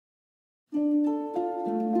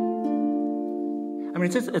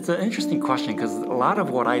It's an interesting question because a lot of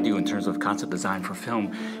what I do in terms of concept design for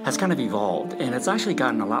film has kind of evolved, and it's actually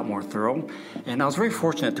gotten a lot more thorough. And I was very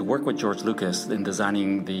fortunate to work with George Lucas in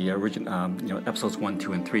designing the original, episodes 1,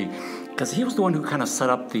 2, and 3, because he was the one who kind of set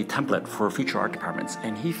up the template for future art departments,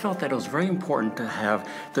 and he felt that it was very important to have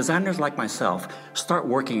designers like myself start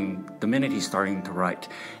working the minute he's starting to write.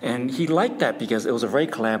 And he liked that because it was a very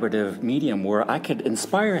collaborative medium where I could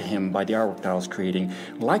inspire him by the artwork that I was creating.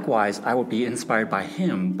 Likewise, I would be inspired by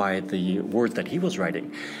him by the words that he was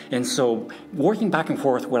writing. And so working back and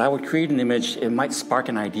forth, when I would create an image, it might spark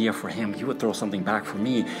an idea for him. He would throw something back for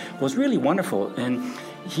me. Was really wonderful. And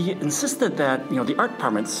he insisted that, the art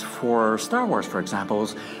departments for Star Wars, for example,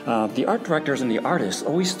 the art directors and the artists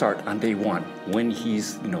always start on day one when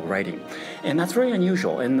he's, writing. And that's very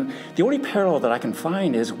unusual. And the only parallel that I can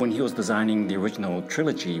find is when he was designing the original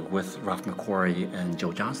trilogy with Ralph McQuarrie and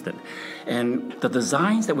Joe Johnston. And the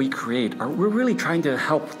designs that we create we're really trying to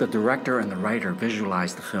help the director and the writer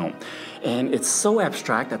visualize the film. And it's so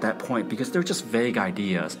abstract at that point because they're just vague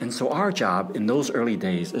ideas. And so our job in those early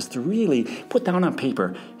days is to really put down on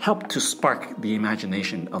paper, help to spark the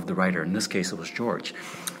imagination of the writer. In this case, it was George.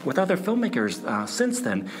 With other filmmakers since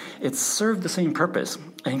then, it's served the same purpose.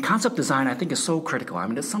 And concept design, I think, is so critical.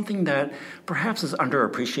 It's something that perhaps is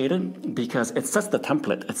underappreciated because it sets the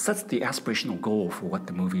template. It sets the aspirational goal for what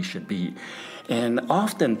the movie should be. And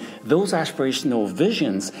often, those aspirational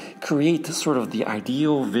visions create sort of the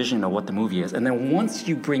ideal vision of what the movie is. And then once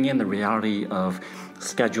you bring in the reality of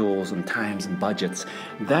schedules and times and budgets,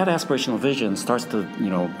 that aspirational vision starts to,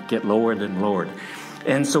 get lowered and lowered.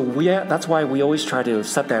 And so that's why we always try to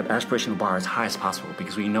set that aspirational bar as high as possible,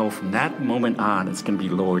 because we know from that moment on it's going to be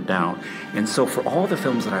lowered down. And so for all the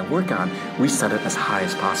films that I work on, we set it as high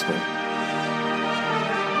as possible.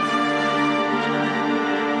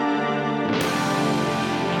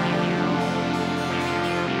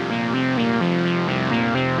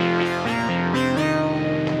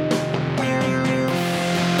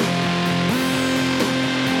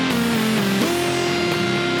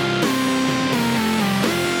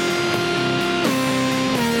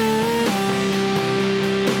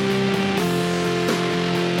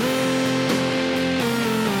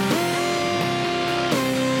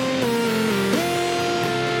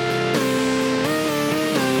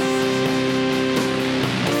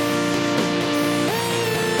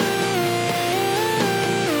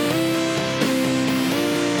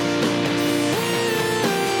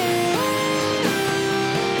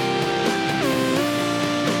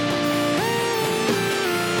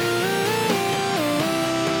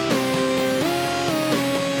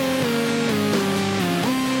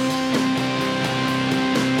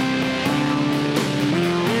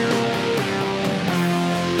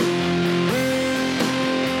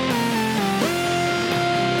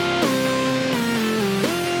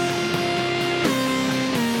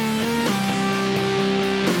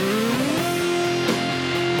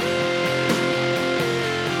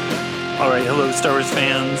 Hello, Star Wars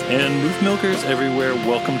fans and movie milkers everywhere.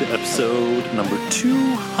 Welcome to episode number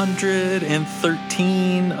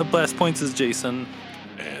 213 of Blast Points. This is Jason.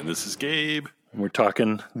 And this is Gabe. And we're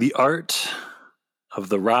talking the art of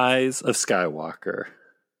the rise of Skywalker.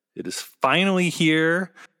 It is finally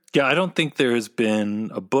here. Yeah, I don't think there has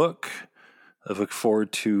been a book I've looked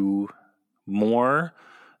forward to more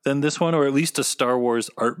than this one, or at least a Star Wars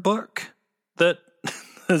art book that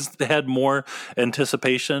has had more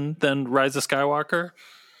anticipation than Rise of Skywalker.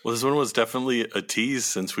 Well, this one was definitely a tease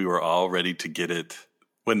since we were all ready to get it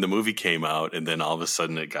when the movie came out, and then all of a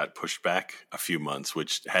sudden it got pushed back a few months,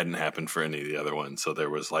 which hadn't happened for any of the other ones. So there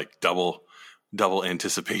was like double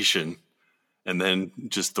anticipation, and then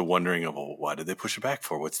just the wondering of, well, why did they push it back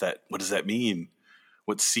for? What's that? What does that mean?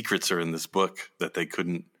 What secrets are in this book that they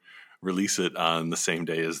couldn't release it on the same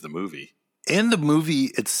day as the movie? And the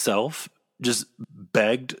movie itself just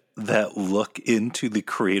begged that look into the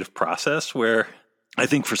creative process, where I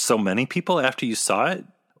think for so many people after you saw it,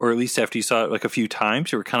 or at least after you saw it like a few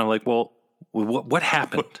times, you were kind of like, well, what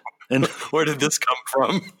happened? And where did this come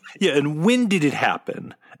from? Yeah, and when did it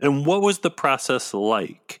happen? And what was the process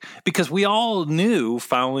like? Because we all knew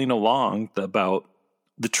following along about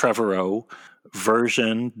the Trevorrow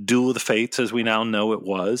version, Duel of the Fates, as we now know it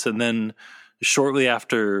was. And then shortly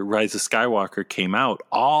after Rise of Skywalker came out,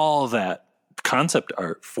 all that concept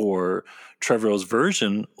art for Trevorrow's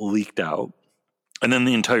version leaked out. And then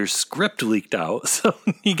the entire script leaked out. So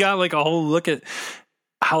you got like a whole look at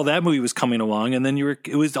how that movie was coming along. And then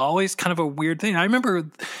it was always kind of a weird thing. I remember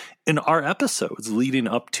in our episodes leading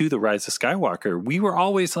up to the Rise of Skywalker, we were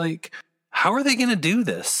always like, how are they going to do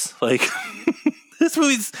this? Like, this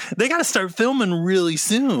movie's, they got to start filming really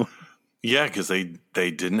soon. Yeah, because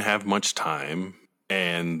they didn't have much time,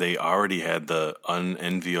 and they already had the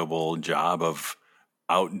unenviable job of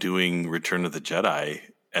outdoing Return of the Jedi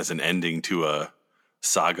as an ending to a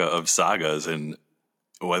saga of sagas. And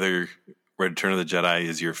whether Return of the Jedi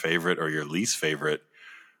is your favorite or your least favorite,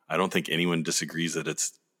 I don't think anyone disagrees that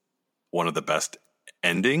it's one of the best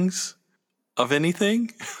endings of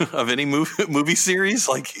anything, of any movie series.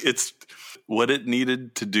 Like, it's what it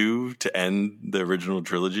needed to do to end the original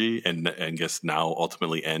trilogy and guess now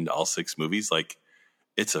ultimately end all 6 movies. Like,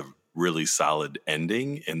 it's a really solid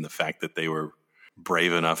ending, and the fact that they were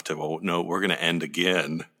brave enough to, well, no, we're going to end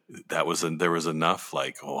again. There was enough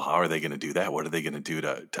like, oh, how are they going to do that? What are they going to do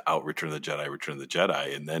to out Return of the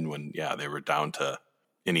Jedi? And then when, they were down to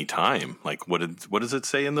any time, like what does it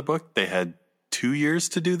say in the book? They had 2 years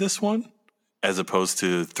to do this one as opposed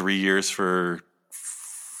to 3 years for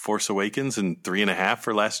Force Awakens and 3.5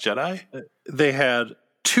 for Last Jedi. They had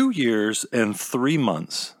 2 years and 3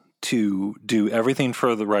 months to do everything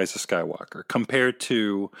for The Rise of Skywalker, compared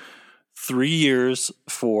to 3 years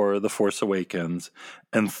for The Force Awakens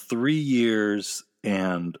and 3 years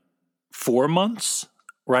and 4 months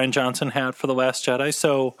Rian Johnson had for The Last Jedi.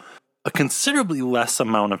 So a considerably less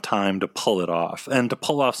amount of time to pull it off, and to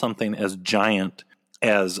pull off something as giant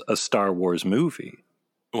as a Star Wars movie.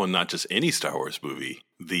 Well, not just any Star Wars movie,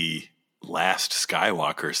 the last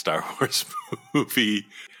Skywalker Star Wars movie,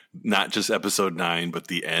 not just Episode 9, but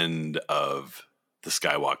the end of the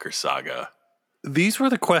Skywalker saga. These were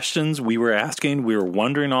the questions we were asking, we were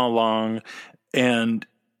wondering all along. And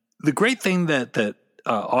the great thing that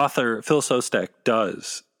author Phil Szostak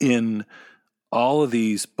does in all of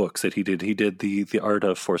these books that he did the Art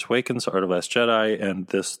of Force Awakens, Art of Last Jedi, and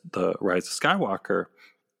the Rise of Skywalker,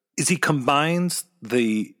 is he combines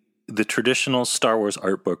the traditional Star Wars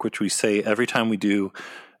art book, which we say every time we do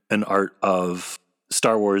an Art of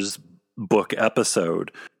Star Wars book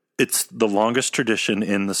episode. It's the longest tradition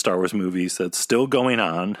in the Star Wars movies that's still going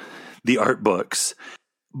on, the art books.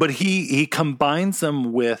 But he combines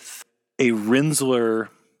them with a Rinzler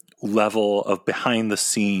level of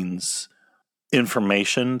behind-the-scenes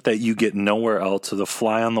information that you get nowhere else. So the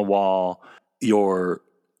fly on the wall, you're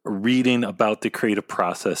reading about the creative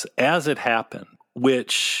process as it happened,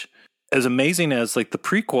 which, as amazing as like the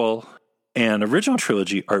prequel and original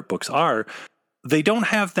trilogy art books are, they don't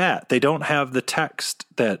have that. They don't have the text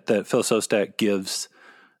that Phil Szostak gives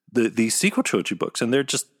these sequel trilogy books. And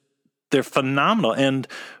they're phenomenal. And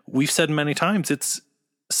we've said many times, it's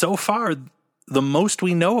so far the most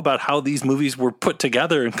we know about how these movies were put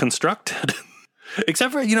together and constructed.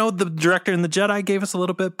 Except for, the director in The Jedi gave us a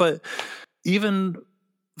little bit, but even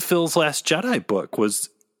Phil's Last Jedi book was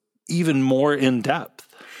even more in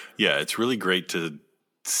depth. Yeah, it's really great to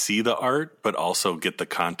see the art, but also get the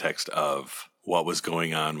context of what was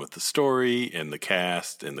going on with the story and the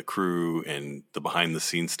cast and the crew and the behind the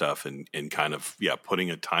scenes stuff, and kind of,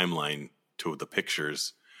 putting a timeline to the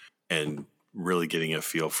pictures and really getting a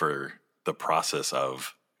feel for the process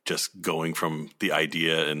of just going from the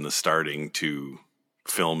idea and the starting to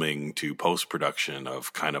filming to post-production,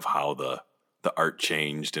 of kind of how the art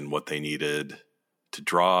changed and what they needed to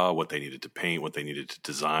draw, what they needed to paint, what they needed to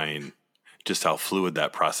design, just how fluid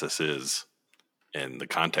that process is. And the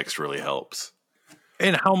context really helps.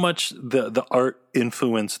 And how much the art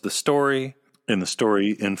influenced the story, and the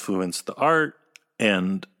story influenced the art,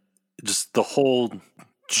 and just the whole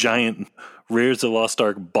giant Raiders of the Lost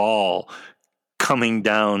Ark ball coming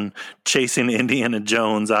down, chasing Indiana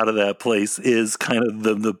Jones out of that place is kind of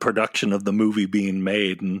the production of the movie being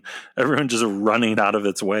made, and everyone just running out of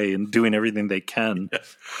its way and doing everything they can. Yeah.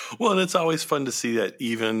 Well, and it's always fun to see that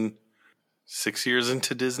even 6 years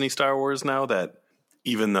into Disney Star Wars now, that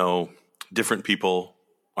even though different people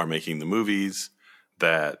are making the movies,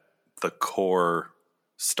 that the core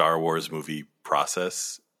Star Wars movie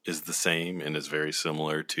process is the same and is very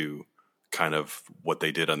similar to kind of what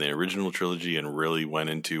they did on the original trilogy, and really went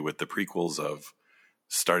into with the prequels of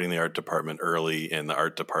starting the art department early, and the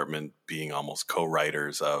art department being almost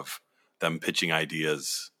co-writers of them pitching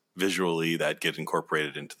ideas visually that get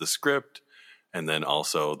incorporated into the script, and then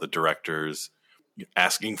also the directors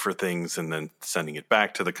asking for things and then sending it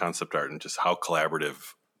back to the concept art, and just how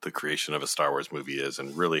collaborative the creation of a Star Wars movie is,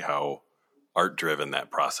 and really how art driven that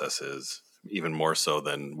process is, even more so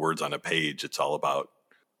than words on a page. It's all about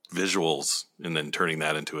visuals and then turning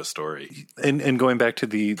that into a story. And going back to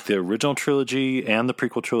the original trilogy and the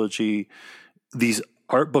prequel trilogy, these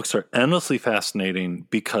art books are endlessly fascinating,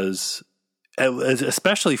 because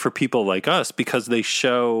especially for people like us, because they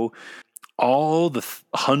show all the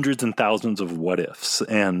hundreds and thousands of what ifs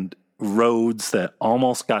and roads that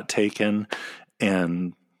almost got taken,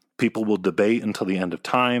 and people will debate until the end of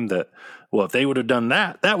time that, well, if they would have done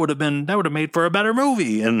that, that would have made for a better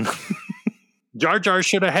movie. And Jar Jar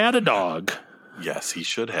should have had a dog. Yes, he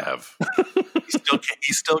should have.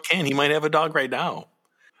 He still can. He might have a dog right now.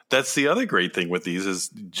 That's the other great thing with these is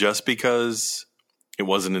just because it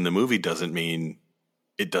wasn't in the movie doesn't mean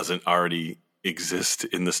it doesn't already exist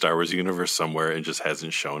in the Star Wars universe somewhere and just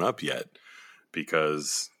hasn't shown up yet.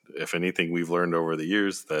 Because if anything, we've learned over the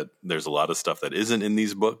years that there's a lot of stuff that isn't in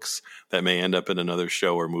these books that may end up in another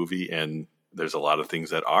show or movie. And there's a lot of things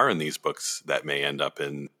that are in these books that may end up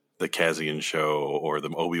in the Cassian show or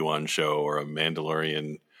the Obi-Wan show or a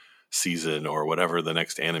Mandalorian season or whatever the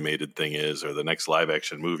next animated thing is or the next live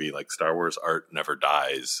action movie. Like Star Wars art never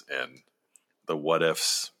dies and the what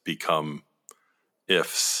ifs become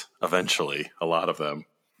ifs eventually, a lot of them.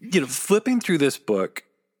 Flipping through this book,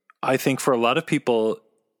 I think for a lot of people,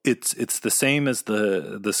 it's the same as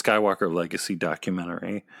the Skywalker Legacy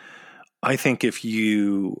documentary. I think if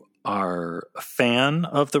you are a fan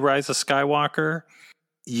of The Rise of Skywalker,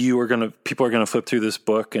 people are gonna flip through this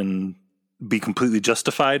book and be completely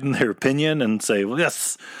justified in their opinion and say, well,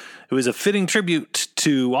 yes, it was a fitting tribute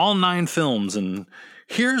to all 9 films, and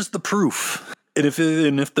here's the proof.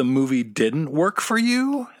 And if the movie didn't work for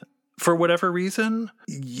you, for whatever reason,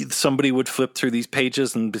 somebody would flip through these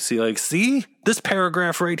pages and see like, see, this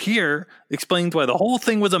paragraph right here explains why the whole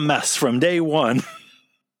thing was a mess from day one.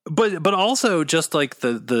 But also just like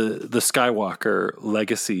the Skywalker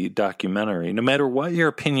Legacy documentary, no matter what your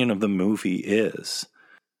opinion of the movie is,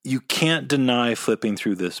 you can't deny flipping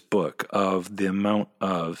through this book of the amount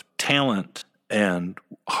of talent and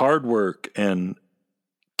hard work and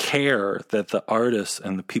care that the artists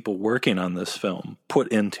and the people working on this film put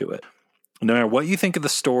into it. No matter what you think of the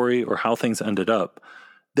story or how things ended up,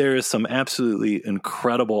 there is some absolutely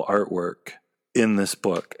incredible artwork in this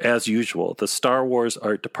book. As usual, the Star Wars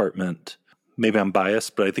art department, maybe I'm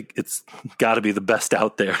biased, but I think it's got to be the best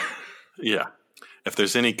out there. Yeah. If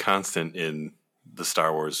there's any constant in the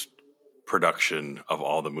Star Wars production of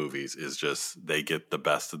all the movies is just they get the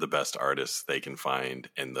best of the best artists they can find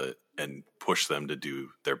and push them to do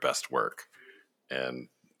their best work. And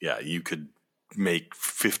yeah, you could make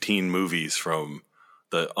 15 movies from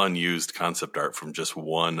the unused concept art from just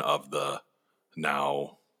one of the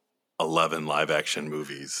now 11 live action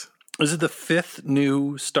movies. This is the 5th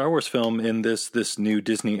new Star Wars film in this new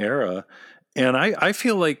Disney era. And I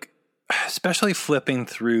feel like, especially flipping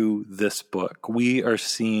through this book, we are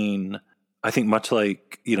seeing, I think much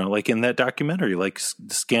like, like in that documentary, like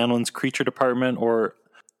Scanlan's Creature Department or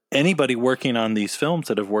anybody working on these films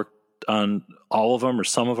that have worked on all of them or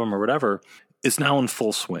some of them or whatever, is now in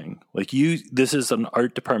full swing. Like this is an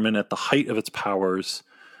art department at the height of its powers,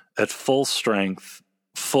 at full strength,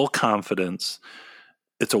 full confidence.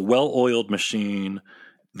 It's a well-oiled machine.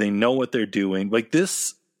 They know what they're doing. Like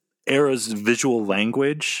this era's visual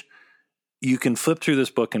language, you can flip through this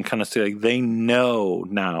book and kind of say, like, they know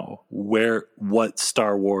now what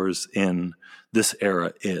Star Wars in this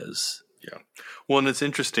era is. Yeah. Well, and it's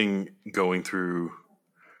interesting going through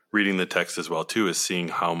reading the text as well, too, is seeing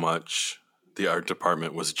how much the art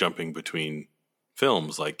department was jumping between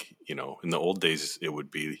films. Like, in the old days,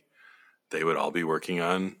 they would all be working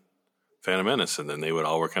on Phantom Menace, and then they would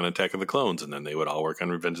all work on Attack of the Clones, and then they would all work on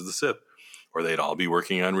Revenge of the Sith, or they'd all be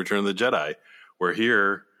working on Return of the Jedi. Where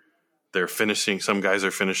here, some guys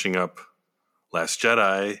are finishing up Last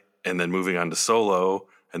Jedi, and then moving on to Solo,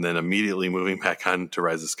 and then immediately moving back on to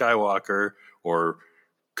Rise of Skywalker, or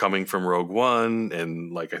coming from Rogue One.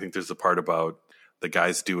 And like, I think there's a part about the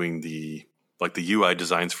guys doing the UI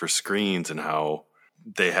designs for screens and how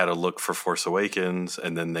they had a look for Force Awakens,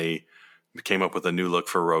 and then they came up with a new look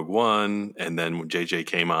for Rogue One, and then when JJ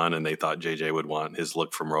came on and they thought JJ would want his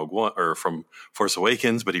look from Rogue One or from Force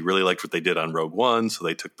Awakens, but he really liked what they did on Rogue One, so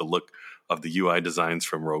they took the look of the UI designs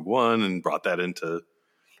from Rogue One and brought that into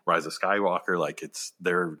Rise of Skywalker. Like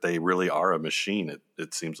they really are a machine.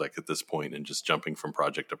 It seems like at this point, and just jumping from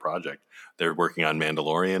project to project. They're working on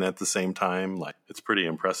Mandalorian at the same time. Like, it's pretty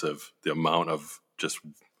impressive the amount of just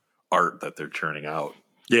art that they're churning out.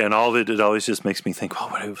 Yeah, and all of it always just makes me think,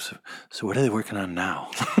 so what are they working on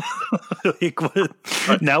now?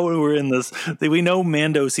 Now we're in this, we know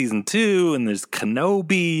Mando season 2, and there's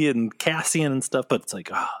Kenobi and Cassian and stuff, but it's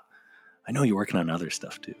like, I know you're working on other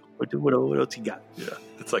stuff too. What else you got? Yeah,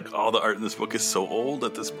 it's like all the art in this book is so old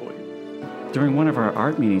at this point. During one of our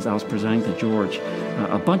art meetings, I was presenting to George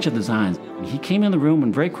a bunch of designs. He came in the room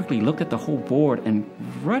and very quickly looked at the whole board and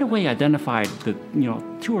right away identified the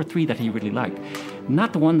 2 or 3 that he really liked,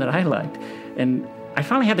 not the one that I liked. And I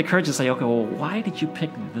finally had the courage to say, okay, well, why did you pick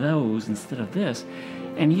those instead of this?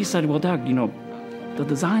 And he said, well, Doug, The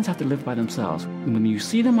designs have to live by themselves. When you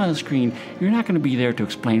see them on the screen, you're not going to be there to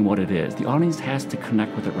explain what it is. The audience has to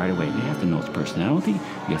connect with it right away. They have to know its personality,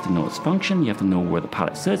 you have to know its function, you have to know where the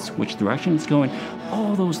pilot sits, which direction it's going,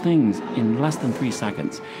 all those things in less than 3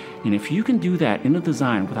 seconds. And if you can do that in a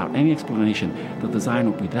design without any explanation, the design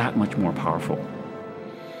will be that much more powerful.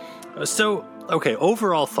 So, okay,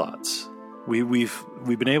 overall thoughts. We've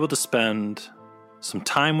been able to spend some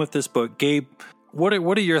time with this book. Gabe, what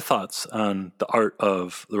are your thoughts on the art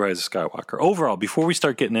of The Rise of Skywalker overall? Before we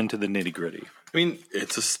start getting into the nitty gritty, I mean,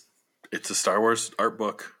 it's a Star Wars art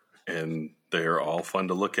book, and they're all fun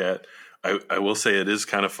to look at. I will say it is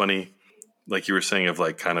kind of funny, like you were saying, of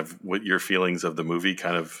like kind of what your feelings of the movie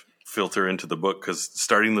kind of filter into the book, because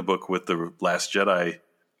starting the book with the Last Jedi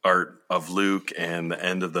art of Luke and the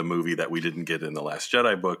end of the movie that we didn't get in the Last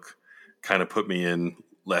Jedi book kind of put me in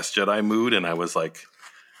Last Jedi mood, and I was like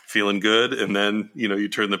feeling good. And then, you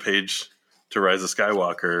turn the page to Rise of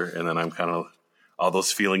Skywalker, and then I'm kind of, all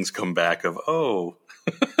those feelings come back of, oh,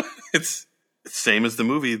 it's same as the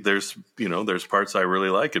movie. There's parts I really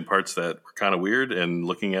like and parts that were kind of weird. And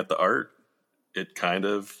looking at the art, it kind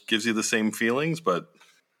of gives you the same feelings, but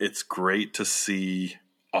it's great to see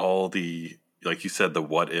all the, like you said, the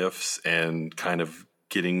what ifs and kind of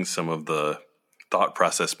getting some of the thought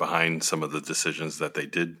process behind some of the decisions that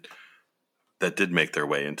did make their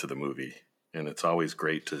way into the movie. And it's always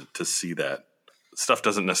great to see that stuff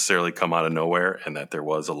doesn't necessarily come out of nowhere, and that there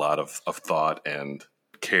was a lot of thought and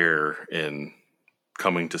care in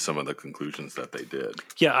coming to some of the conclusions that they did.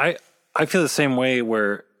 Yeah, I feel the same way,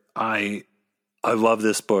 where I love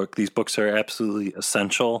this book. These books are absolutely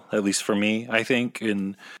essential, at least for me, I think.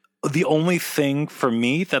 And the only thing for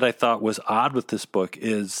me that I thought was odd with this book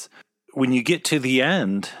is when you get to the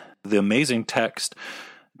end, the amazing text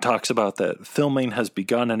talks about that filming has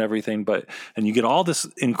begun and everything, and you get all this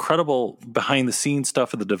incredible behind the scenes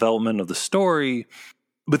stuff of the development of the story,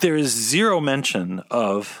 but there is zero mention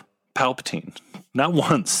of Palpatine. Not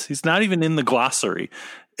once. He's not even in the glossary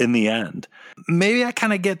in the end. Maybe I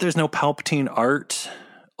kind of get there's no Palpatine art,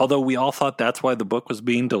 although we all thought that's why the book was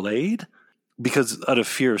being delayed, because out of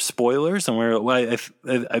fear of spoilers. And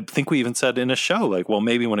I think we even said in a show, like, well,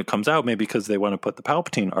 maybe when it comes out, maybe because they want to put the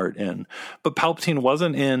Palpatine art in. But Palpatine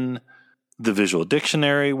wasn't in the visual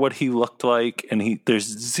dictionary, what he looked like, and there's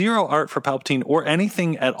zero art for Palpatine or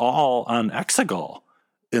anything at all on Exegol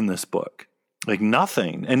in this book. Like,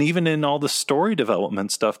 nothing. And even in all the story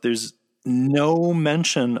development stuff, there's no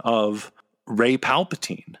mention of Rey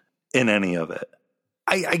Palpatine in any of it.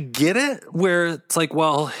 I get it, where it's like,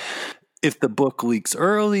 well, if the book leaks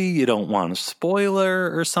early, you don't want a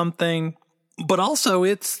spoiler or something. But also,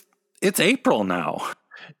 it's April now,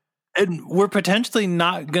 and we're potentially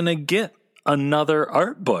not going to get another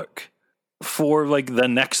art book for like the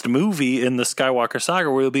next movie in the Skywalker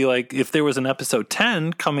saga, where it'll be like, if there was an episode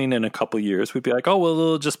 10 coming in a couple years, we'd be like, oh, well,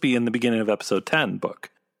 it'll just be in the beginning of episode 10 book.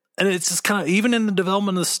 And it's just kind of, even in the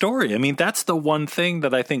development of the story, I mean, that's the one thing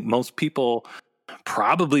that I think most people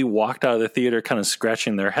probably walked out of the theater kind of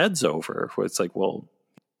scratching their heads over, where it's like, well,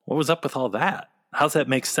 what was up with all that? How's that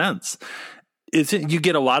make sense? You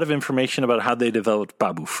get a lot of information about how they developed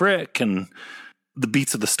Babu Frick and the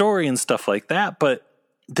beats of the story and stuff like that, but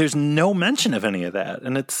there's no mention of any of that.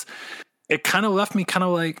 And it kind of left me kind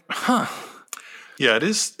of like, huh. Yeah, it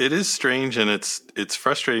is strange, and it's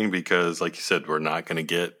frustrating because, like you said, we're not going to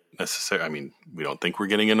get necessarily, I mean, we don't think we're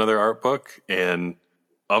getting another art book. And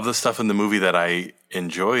of the stuff in the movie that I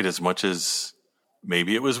enjoyed, as much as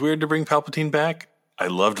maybe it was weird to bring Palpatine back, I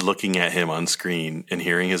loved looking at him on screen and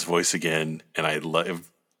hearing his voice again. And I love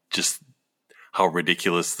just how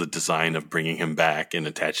ridiculous the design of bringing him back and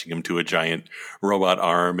attaching him to a giant robot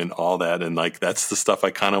arm and all that. And like, that's the stuff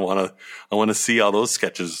I kind of want to see all those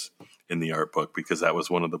sketches in the art book, because that was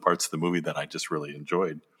one of the parts of the movie that I just really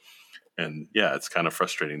enjoyed. And yeah, it's kind of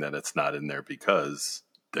frustrating that it's not in there, because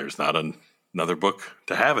there's not another book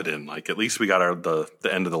to have it in. Like, at least we got the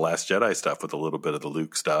end of the Last Jedi stuff with a little bit of the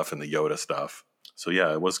Luke stuff and the Yoda stuff. So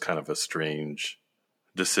yeah, it was kind of a strange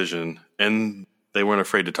decision. And they weren't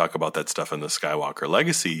afraid to talk about that stuff in the Skywalker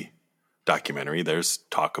Legacy documentary. There's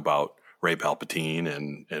talk about Rey Palpatine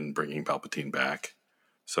and bringing Palpatine back.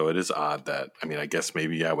 So it is odd that, I mean, I guess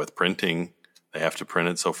maybe, yeah, with printing, they have to print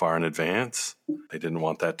it so far in advance. They didn't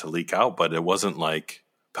want that to leak out, but it wasn't like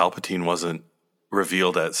Palpatine wasn't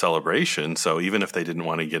revealed at Celebration. So even if they didn't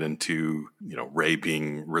want to get into, Rey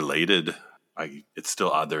being related, it's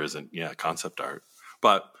still odd there isn't, concept art.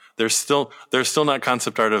 But there's still not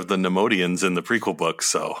concept art of the Nemodians in the prequel books.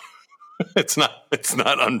 So It's not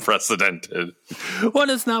unprecedented. Well,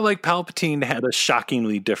 it's not like Palpatine had a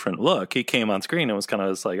shockingly different look. He came on screen and was kind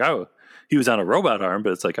of just like, oh, he was on a robot arm,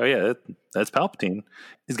 but it's like, oh yeah, that's Palpatine.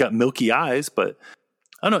 He's got milky eyes, but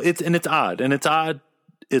I don't know. It's odd, and it's odd.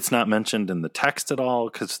 It's not mentioned in the text at all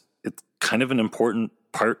because it's kind of an important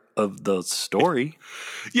part of the story.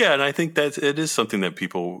 Yeah, and I think that it is something that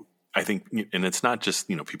people, I think, and it's not just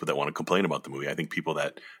people that want to complain about the movie. I think people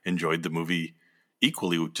that enjoyed the movie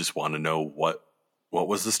equally just want to know what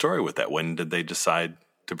was the story with that. When did they decide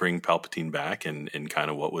to bring Palpatine back, and kind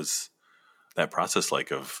of what was that process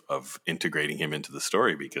like of integrating him into the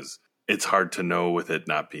story? Because it's hard to know with it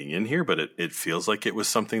not being in here, but it feels like it was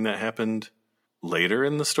something that happened later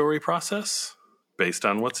in the story process based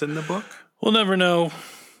on what's in the book. We'll never know.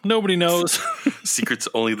 Nobody knows. Secrets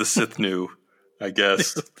only the Sith knew, I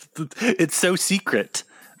guess. It's so secret.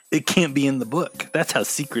 It can't be in the book. That's how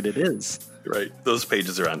secret it is. Right. Those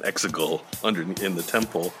pages are on Exegol in the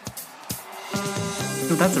temple.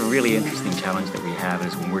 So that's a really interesting challenge that we have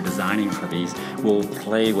is when we're designing for these, we'll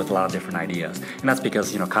play with a lot of different ideas. And that's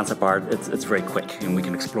because, concept art, it's very quick and we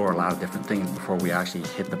can explore a lot of different things before we actually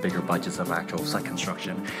hit the bigger budgets of actual set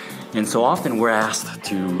construction. And so often we're asked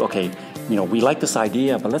to, okay, we like this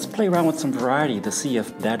idea, but let's play around with some variety to see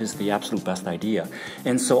if that is the absolute best idea.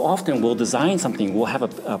 And so often we'll design something, we'll have a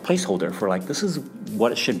placeholder for like, this is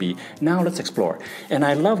what it should be. Now let's explore. And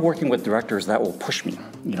I love working with directors that will push me,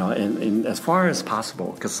 and as far as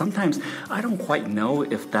possible, because sometimes I don't quite know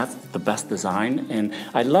if that's the best design. And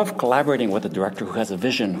I love collaborating with a director who has a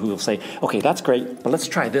vision, who will say, okay, that's great, but let's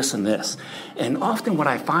try this and this. And often what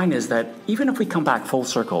I find is that even if we come back full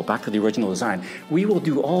circle, back to the original design, we will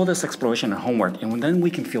do all this exploration and homework, and then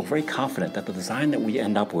we can feel very confident that the design that we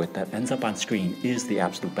end up with, that ends up on screen, is the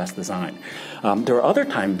absolute best design. There are other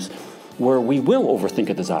times where we will overthink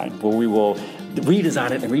a design, where we will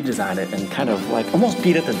redesign it and kind of like almost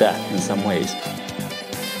beat it to death in some ways.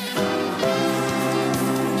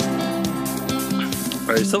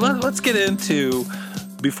 All right, so let's get into,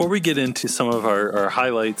 before we get into some of our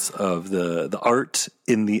highlights of the art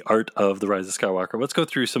in the art of The Rise of Skywalker, let's go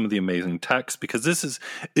through some of the amazing text, because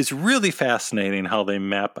it's really fascinating how they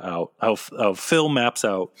map out, how Phil maps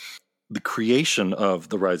out the creation of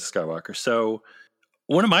The Rise of Skywalker. So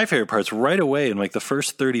one of my favorite parts right away in like the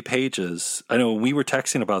first 30 pages, I know we were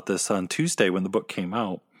texting about this on Tuesday when the book came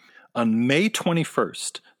out, on May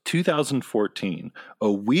 21st, 2014,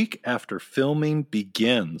 a week after filming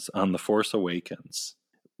begins on The Force Awakens,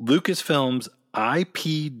 Lucasfilm's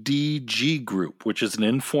IPDG group, which is an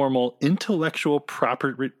informal intellectual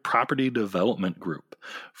property development group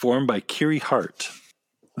formed by Kiri Hart,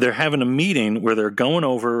 they're having a meeting where they're going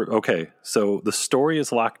over, okay, so the story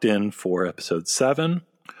is locked in for episode 7.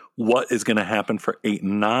 What is going to happen for 8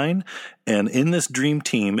 and 9? And in this dream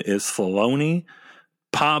team is Filoni,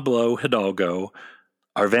 Pablo Hidalgo,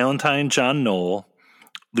 our Valentine John Knoll,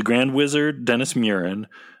 the Grand Wizard Dennis Murin,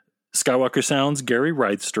 Skywalker Sound's Gary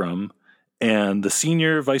Rydstrom, and the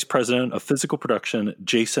Senior Vice President of Physical Production,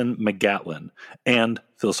 Jason McGatlin, and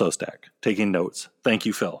Phil Sostak, taking notes. Thank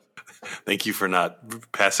you, Phil. Thank you for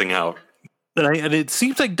not passing out. And it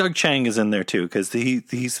seems like Doug Chang is in there too, because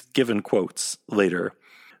he's given quotes later.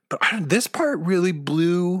 But this part really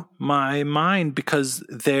blew my mind, because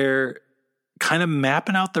they're kind of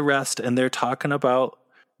mapping out the rest, and they're talking about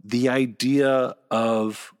the idea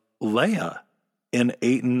of Leia in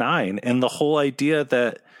 8 and 9, and the whole idea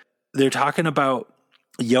that they're talking about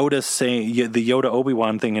Yoda saying the Yoda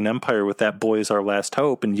Obi-Wan thing in Empire with that boy is our last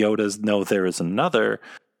hope, and Yoda's no, there is another.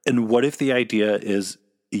 And what if the idea is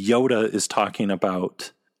Yoda is talking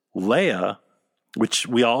about Leia, which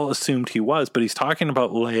we all assumed he was, but he's talking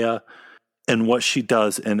about Leia and what she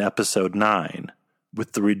does in episode 9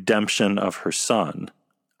 with the redemption of her son.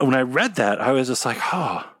 And when I read that, I was just like,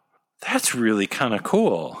 oh, that's really kind of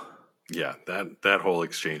cool. Yeah, that whole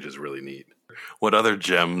exchange is really neat. What other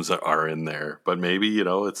gems are in there? But maybe,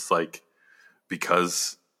 it's like,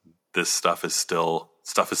 because this stuff is still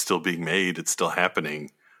being made, it's still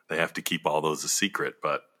happening, they have to keep all those a secret.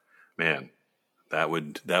 But man, that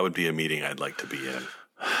would be a meeting I'd like to be in.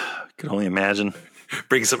 I can only imagine.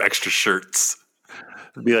 Bring some extra shirts.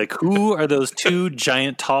 It'd be like, who are those two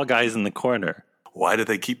giant tall guys in the corner? Why do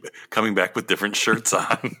they keep coming back with different shirts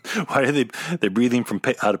on? Why are they're breathing from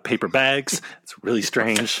out of paper bags? It's really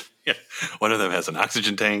strange. Yeah. One of them has an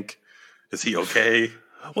oxygen tank. Is he okay?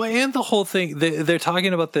 Well, and the whole thing, they're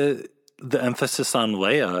talking about the emphasis on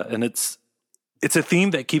Leia, and it's a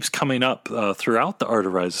theme that keeps coming up throughout the Art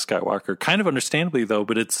of Rise of Skywalker, kind of understandably though,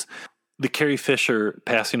 but it's the Carrie Fisher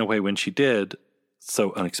passing away when she did,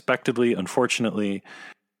 so unexpectedly, unfortunately.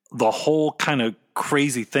 the whole kind of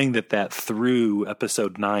crazy thing that threw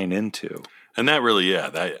episode 9 into. And that really,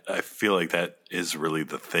 that I feel like that is really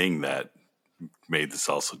the thing that made this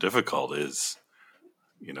all so difficult is,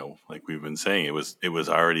 like we've been saying, it was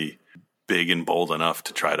already big and bold enough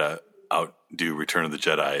to try to outdo Return of the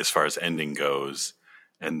Jedi as far as ending goes.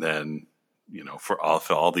 And then, for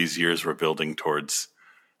all these years we're building towards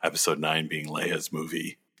episode 9 being Leia's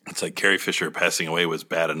movie. It's like Carrie Fisher passing away was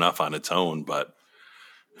bad enough on its own, but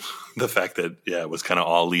the fact that, it was kind of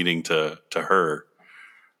all leading to her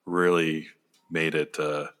really made it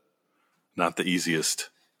not the easiest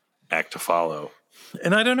act to follow.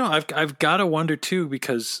 And I don't know, I've got to wonder too,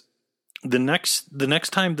 because the next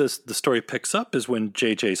time the story picks up is when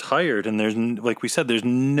JJ's hired, and there's, like we said, there's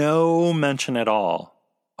no mention at all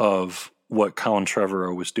of what Colin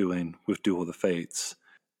Trevorrow was doing with Duel of the Fates.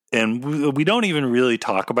 And we don't even really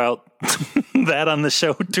talk about that on the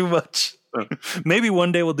show too much. Maybe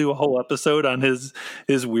one day we'll do a whole episode on his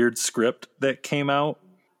weird script that came out.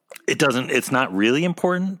 It's not really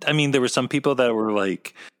important. I mean, there were some people that were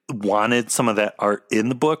like, wanted some of that art in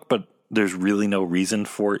the book, but there's really no reason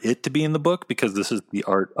for it to be in the book because this is the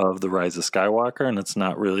art of The Rise of Skywalker, and it's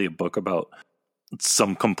not really a book about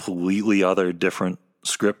some completely other different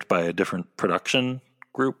script by a different production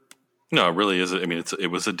group. No, it really is. I mean, it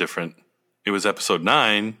was episode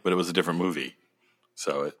 9, but it was a different movie.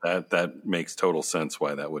 So that makes total sense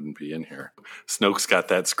why that wouldn't be in here. Snoke's got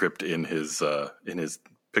that script in his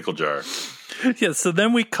pickle jar. Yeah, so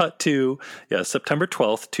then we cut to September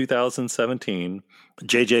 12th, 2017.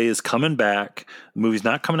 JJ is coming back. The movie's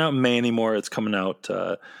not coming out in May anymore. It's coming out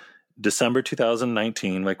December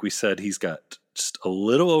 2019. Like we said, he's got just a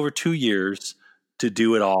little over 2 years to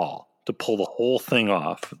do it all, to pull the whole thing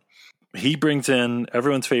off. He brings in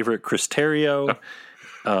everyone's favorite Chris Terrio,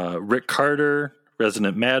 Rick Carter,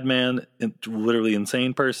 resident madman, literally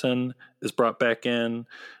insane person, is brought back in.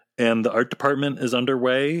 And the art department is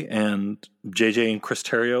underway, and JJ and Chris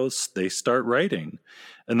Terrio, they start writing.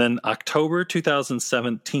 And then October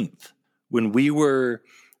 2017, when we were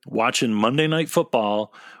watching Monday Night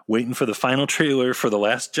Football, waiting for the final trailer for The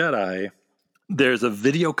Last Jedi, there's a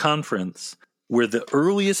video conference where the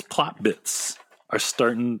earliest plot bits are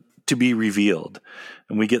starting to be revealed.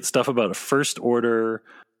 And we get stuff about a First Order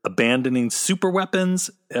abandoning super weapons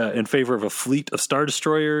in favor of a fleet of Star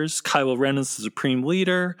Destroyers. Kylo Ren is the supreme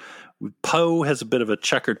leader. Poe has a bit of a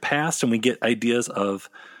checkered past, and we get ideas of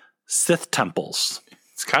Sith temples.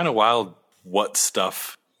 It's kind of wild what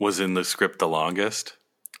stuff was in the script the longest.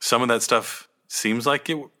 Some of that stuff seems like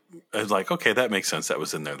it was like, okay, that makes sense. That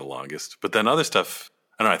was in there the longest. But then other stuff,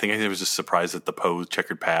 I don't know. I think I was just surprised that the Poe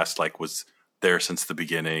checkered past was there since the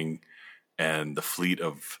beginning, and the fleet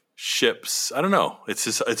of ships. I don't know.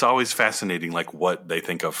 It's always fascinating, what they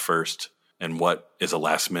think of first and what is a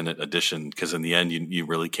last minute addition. Because in the end, you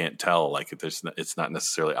really can't tell. It's not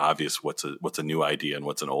necessarily obvious what's a new idea and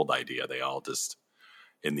what's an old idea. They all just,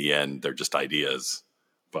 in the end, they're just ideas.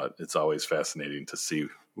 But it's always fascinating to see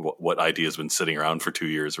what idea has been sitting around for 2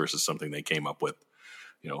 years versus something they came up with,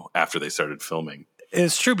 after they started filming.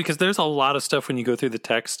 It's true, because there's a lot of stuff when you go through the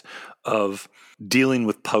text of dealing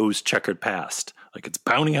with Poe's checkered past. It's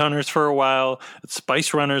bounty hunters for a while, it's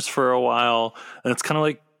spice runners for a while, and it's kind of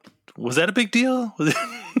like, was that a big deal?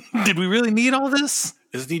 Did we really need all this?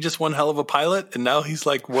 Isn't he just one hell of a pilot, and now he's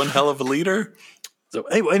one hell of a leader? So,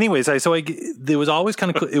 anyways, there was always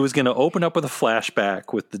kind of, it was going to open up with a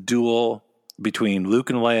flashback with the duel between Luke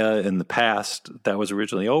and Leia in the past that was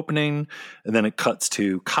originally opening, and then it cuts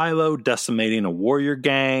to Kylo decimating a warrior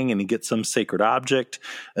gang, and he gets some sacred object,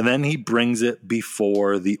 and then he brings it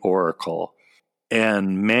before the Oracle.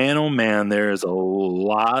 And man, oh man, there is a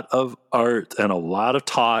lot of art and a lot of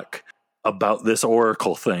talk about this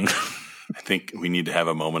Oracle thing. I think we need to have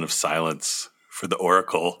a moment of silence for the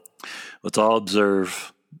Oracle. Let's all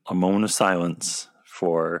observe a moment of silence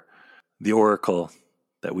for the Oracle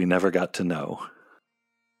that we never got to know.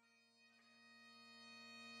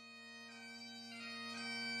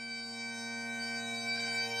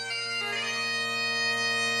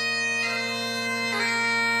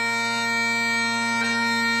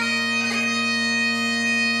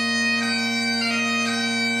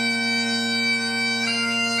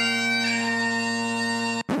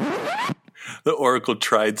 The Oracle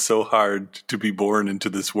tried so hard to be born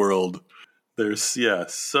into this world. There's,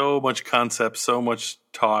 so much concept, so much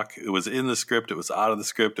talk. It was in the script. It was out of the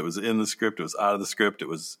script. It was in the script. It was out of the script. It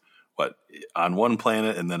was, on one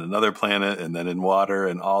planet and then another planet and then in water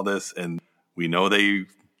and all this. And we know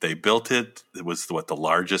they built it. It was, the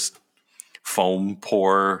largest foam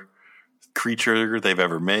pore creature they've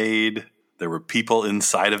ever made. there were people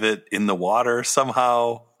inside of it in the water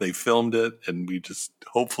somehow. They filmed it, and we just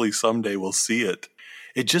hopefully someday we'll see it.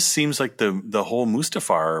 It just seems like the whole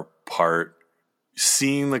Mustafar part,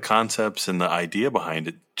 seeing the concepts and the idea behind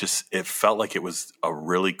it, it felt like it was a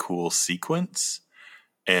really cool sequence.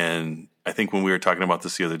 And I think when we were talking about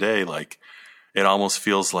this the other day, like it almost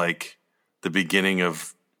feels like the beginning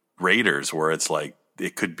of Raiders, where it's like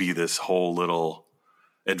it could be this whole little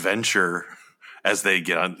adventure as they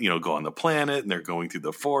get on, go on the planet, and they're going through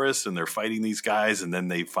the forest and they're fighting these guys, and then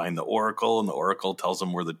they find the Oracle, and the Oracle tells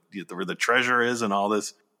them where the treasure is and all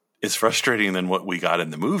this. It's frustrating than what we got in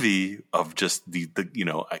the movie of just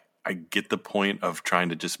I get the point of trying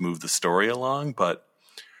to just move the story along, but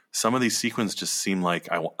some of these sequences just seem like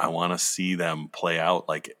I want to see them play out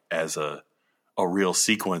like as a real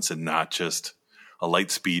sequence and not just a light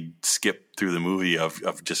speed skip through the movie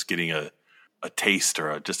of just getting a taste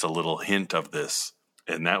or just a little hint of this.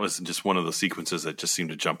 And that was just one of the sequences that just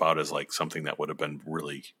seemed to jump out as like something that would have been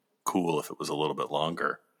really cool if it was a little bit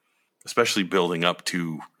longer, especially building up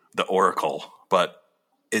to the Oracle. But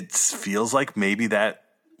it feels like maybe that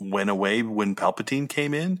went away when Palpatine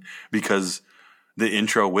came in, because the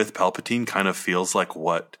intro with Palpatine kind of feels like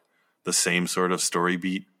what the same sort of story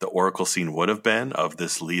beat the Oracle scene would have been, of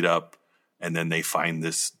this lead up, and then they find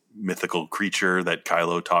this mythical creature that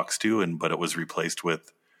Kylo talks to, but it was replaced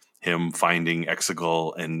with him finding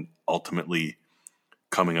Exegol and ultimately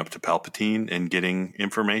coming up to Palpatine and getting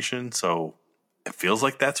information. So it feels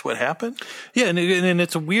like that's what happened. Yeah, and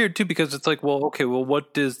it's weird too, because it's like, well, okay, well,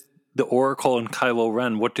 what does the Oracle and Kylo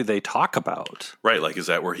Ren, what do they talk about? Right, like is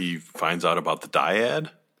that where he finds out about the dyad?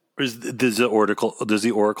 Or does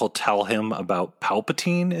the Oracle tell him about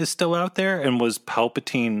Palpatine is still out there? And was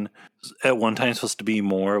Palpatine at one time supposed to be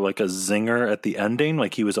more like a zinger at the ending?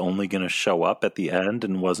 Like he was only going to show up at the end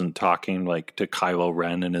and wasn't talking like to Kylo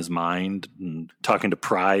Ren in his mind and talking to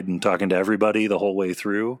Pride and talking to everybody the whole way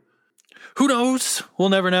through? Who knows? We'll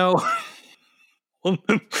never know.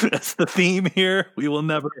 That's the theme here. We will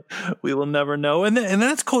never know. And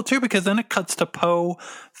that's cool too, because then it cuts to Poe,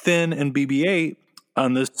 Finn, and BB-8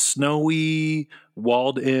 on this snowy,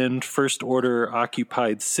 walled-in, First Order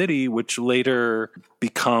occupied city, which later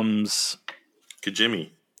becomes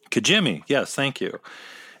Kijimi. Yes, thank you.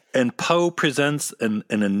 And Poe presents an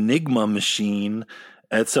Enigma machine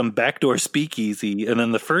at some backdoor speakeasy, and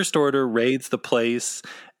then the First Order raids the place,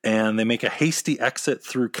 and they make a hasty exit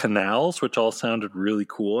through canals, which all sounded really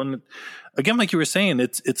cool. And again, like you were saying,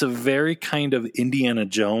 it's a very kind of Indiana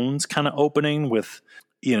Jones kind of opening with,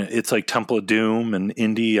 it's like Temple of Doom and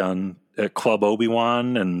Indy at Club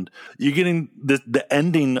Obi-Wan, and you're getting the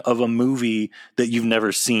ending of a movie that you've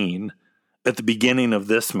never seen at the beginning of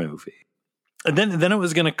this movie. And then it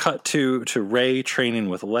was going to cut to Rey training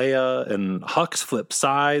with Leia, and Hux flips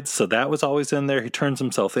sides, so that was always in there. He turns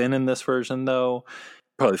himself in this version, though.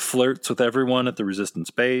 Probably flirts with everyone at the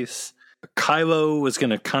Resistance base. Kylo was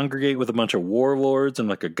going to congregate with a bunch of warlords in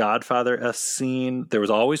like a Godfather-esque scene. There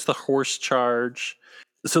was always the horse charge.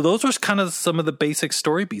 So those were kind of some of the basic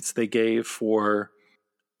story beats they gave for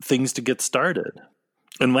things to get started.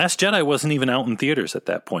 And Last Jedi wasn't even out in theaters at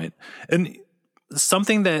that point. And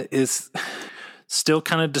something that is still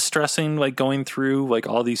kind of distressing, like going through like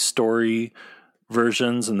all these story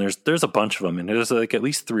versions, and there's a bunch of them, and there's like at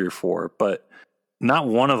least 3 or 4, but not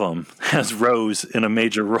one of them has Rose in a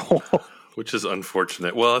major role. Which is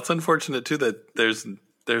unfortunate. Well, it's unfortunate too that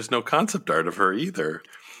there's no concept art of her either.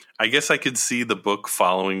 I guess I could see the book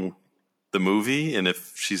following the movie, and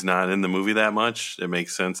if she's not in the movie that much, it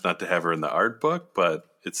makes sense not to have her in the art book, but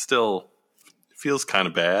it still feels kind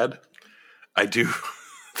of bad. I do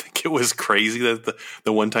think it was crazy that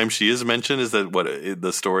the one time she is mentioned is that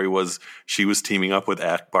the story was she was teaming up with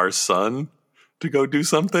Akbar's son to go do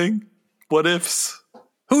something. What ifs?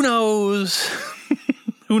 Who knows?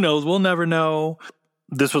 Who knows? We'll never know.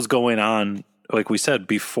 This was going on, like we said,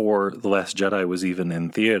 before The Last Jedi was even in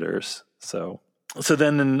theaters. So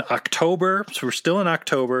then in October, so we're still in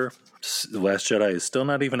October. The Last Jedi is still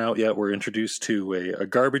not even out yet. We're introduced to a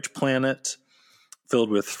garbage planet filled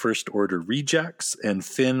with First Order rejects, and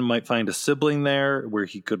Finn might find a sibling there where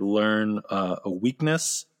he could learn a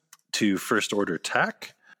weakness to First Order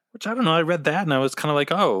tech, which I don't know. I read that and I was kind of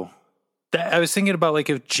like, oh. I was thinking about like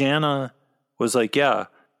if Jannah was like, yeah,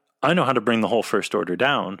 I know how to bring the whole First Order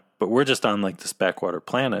down, but we're just on like this backwater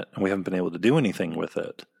planet and we haven't been able to do anything with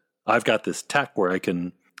it. I've got this tech where I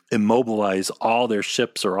can immobilize all their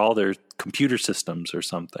ships or all their computer systems or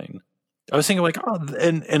something. I was thinking like, oh,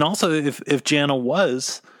 and also if Jannah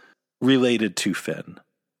was related to Finn,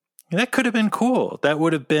 that could have been cool. That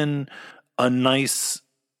would have been a nice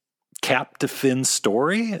cap to Finn's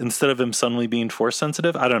story instead of him suddenly being force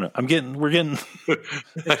sensitive. I don't know. We're getting,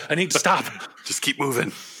 I need to stop. Just keep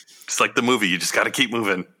moving. Just like the movie, you just got to keep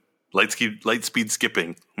moving. Light speed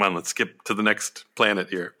skipping. Come on, let's skip to the next planet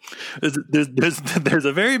here. There's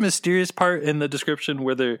a very mysterious part in the description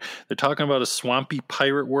where they're talking about a swampy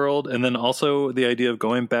pirate world, and then also the idea of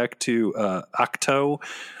going back to Ahch-To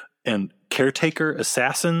and caretaker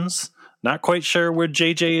assassins. Not quite sure where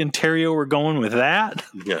JJ and Terrio were going with that.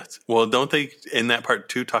 Yes. Well, don't they in that part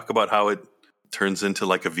too talk about how it turns into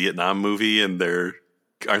like a Vietnam movie, and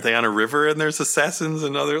aren't they on a river and there's assassins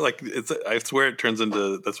and other I swear it turns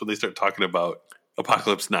into that's when they start talking about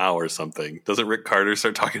Apocalypse Now or something. Doesn't Rick Carter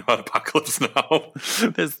start talking about Apocalypse Now?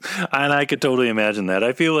 And I could totally imagine that.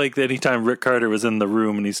 I feel like anytime Rick Carter was in the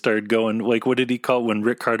room and he started going, like, what did he call when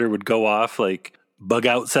Rick Carter would go off, like bug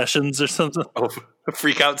out sessions or something? Oh,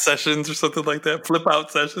 freak out sessions or something like that. Flip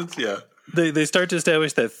out sessions. Yeah. They start to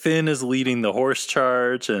establish that Finn is leading the horse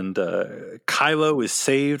charge, and Kylo is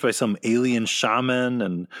saved by some alien shaman,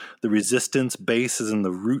 and the Resistance base is in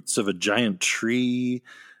the roots of a giant tree.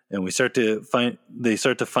 And they start to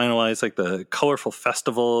finalize like the colorful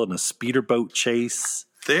festival and a speeder boat chase.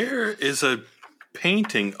 There is a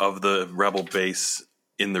painting of the Rebel base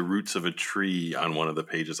in the roots of a tree on one of the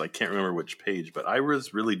pages. I can't remember which page, but I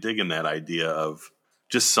was really digging that idea of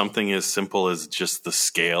just something as simple as just the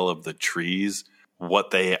scale of the trees,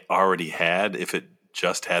 what they already had, if it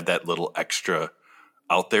just had that little extra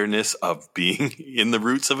out there-ness of being in the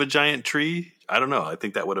roots of a giant tree. I don't know. I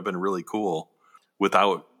think that would have been really cool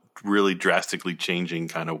without really drastically changing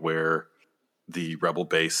kind of where the Rebel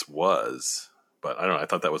base was. But I don't know. I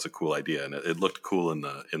thought that was a cool idea, and it looked cool in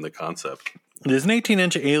the concept. There's an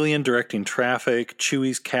 18-inch alien directing traffic.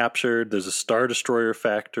 Chewie's captured. There's a Star Destroyer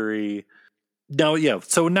factory. Now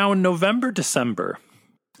in November, December,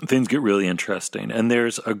 things get really interesting. And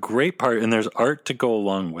there's a great part, and there's art to go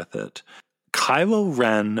along with it. Kylo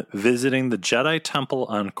Ren visiting the Jedi Temple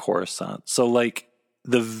on Coruscant. So, like,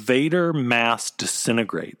 the Vader mask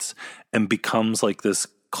disintegrates and becomes like this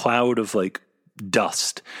cloud of, like,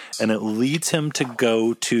 dust. And it leads him to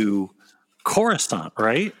go to Coruscant,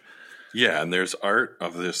 right? Yeah, and there's art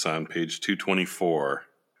of this on page 224.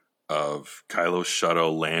 Of Kylo's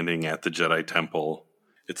shuttle landing at the Jedi Temple.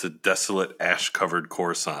 It's a desolate, ash-covered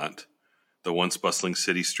Coruscant. The once bustling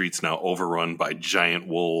city streets now overrun by giant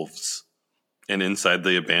wolves. And inside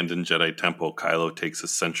the abandoned Jedi Temple, Kylo takes a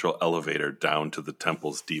central elevator down to the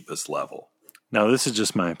temple's deepest level. Now, this is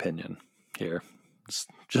just my opinion here. It's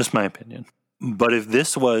just my opinion. But if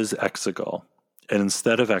this was Exegol, and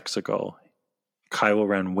instead of Exegol, Kylo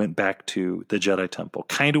Ren went back to the Jedi Temple,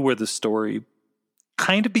 kind of where the story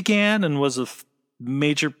kind of began and was a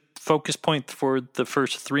major focus point for the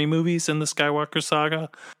first 3 movies in the Skywalker saga.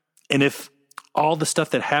 And if all the stuff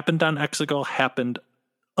that happened on Exegol happened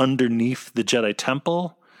underneath the Jedi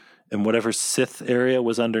Temple and whatever Sith area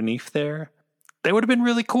was underneath there, that would have been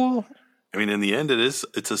really cool. I mean, in the end,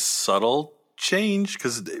 it's a subtle change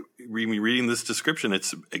because reading this description,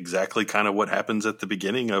 it's exactly kind of what happens at the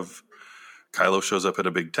beginning of Kylo shows up at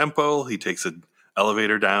a big temple. He takes an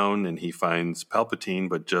elevator down and he finds Palpatine,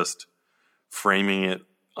 but just framing it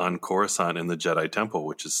on Coruscant in the Jedi Temple,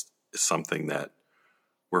 which is something that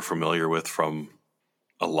we're familiar with from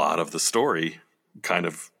a lot of the story, kind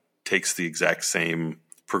of takes the exact same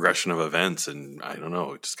progression of events. And I don't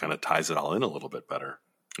know, it just kind of ties it all in a little bit better.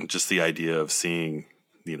 And just the idea of seeing,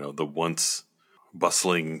 the once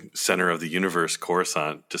bustling center of the universe,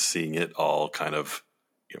 Coruscant, just seeing it all kind of,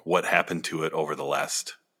 what happened to it over the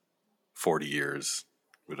last 40 years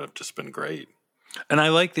would have just been great. And I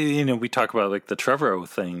like we talk about like the Trevorrow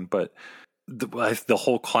thing, but the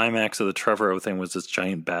whole climax of the Trevorrow thing was this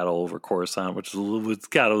giant battle over Coruscant, which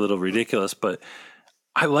got a little ridiculous, but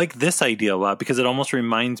I like this idea a lot because it almost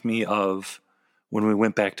reminds me of when we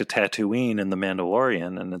went back to Tatooine and The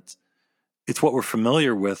Mandalorian, and it's what we're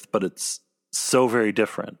familiar with, but it's so very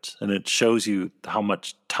different, and it shows you how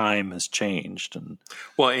much time has changed. And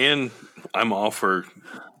I'm all for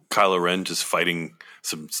Kylo Ren just fighting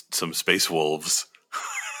some space wolves.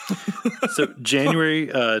 So January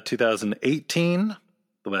 2018,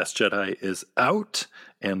 The Last Jedi is out,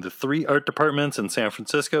 and the 3 art departments in San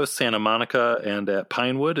Francisco, Santa Monica, and at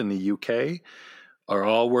Pinewood in the UK are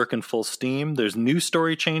all working full steam. There's new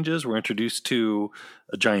story changes. We're introduced to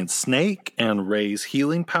a giant snake and Rey's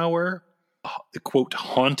healing power. The quote,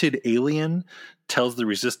 haunted alien tells the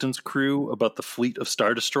Resistance crew about the fleet of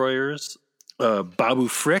Star Destroyers. Babu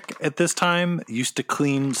Frick at this time used to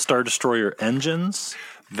clean Star Destroyer engines.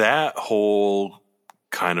 That whole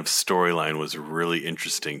kind of storyline was really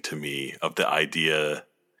interesting to me, of the idea,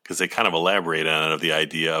 because they kind of elaborate on it, of the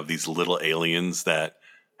idea of these little aliens that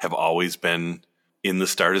have always been in the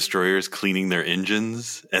Star Destroyers cleaning their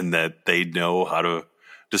engines, and that they know how to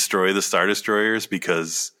destroy the Star Destroyers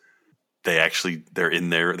because they're in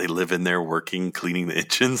there, they live in there working, cleaning the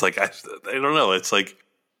engines. Like, I don't know. It's like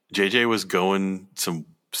JJ was going some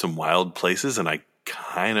wild places, and I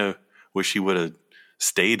kind of wish he would have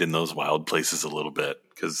stayed in those wild places a little bit,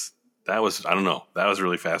 because that was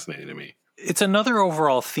really fascinating to me. It's another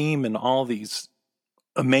overall theme in all these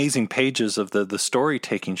amazing pages of the story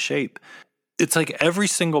taking shape. It's like every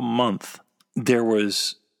single month there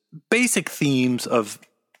was basic themes of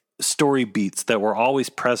story beats that were always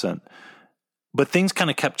present, but things kind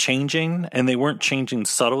of kept changing, and they weren't changing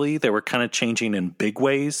subtly. They were kind of changing in big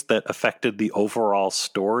ways that affected the overall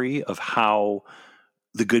story of how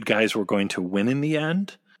the good guys were going to win in the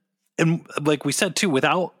end. And like we said too,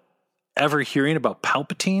 without ever hearing about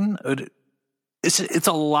Palpatine, it's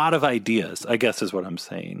a lot of ideas, I guess is what I'm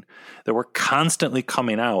saying, that were constantly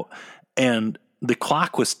coming out, and the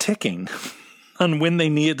clock was ticking on when they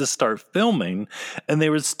needed to start filming, and they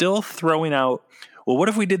were still throwing out, well, what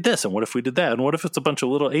if we did this, and what if we did that, and what if it's a bunch of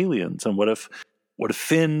little aliens, and what if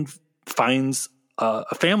Finn finds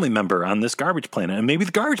a family member on this garbage planet, and maybe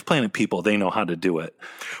the garbage planet people, they know how to do it.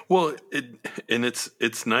 Well,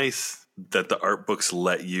 it's nice that the art books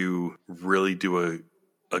let you really do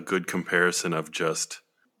a good comparison of just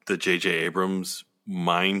the J.J. Abrams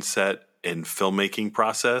mindset and filmmaking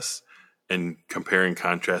process, and compare and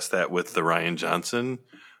contrast that with the Rian Johnson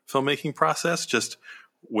filmmaking process, just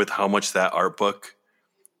with how much that art book,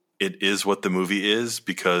 it is what the movie is,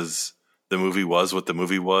 because the movie was what the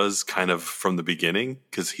movie was kind of from the beginning,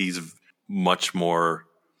 because he's much more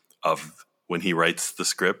of, when he writes the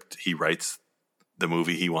script, he writes the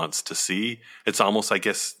movie he wants to see. It's almost, I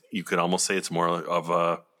guess you could almost say it's more of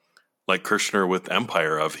a, like Kirshner with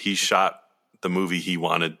Empire, of he shot the movie he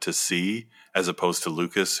wanted to see, as opposed to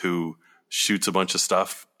Lucas, who shoots a bunch of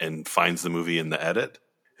stuff and finds the movie in the edit.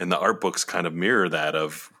 And the art books kind of mirror that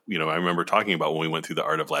of, I remember talking about when we went through the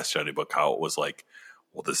Art of Last Jedi book, how it was like,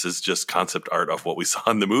 well, this is just concept art of what we saw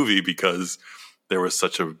in the movie, because there was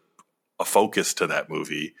such a focus to that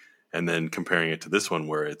movie. And then comparing it to this one,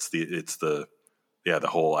 where it's the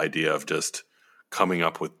whole idea of just coming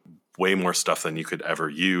up with way more stuff than you could ever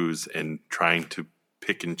use, and trying to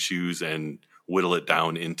pick and choose and whittle it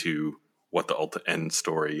down into what the ultimate end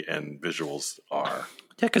story and visuals are.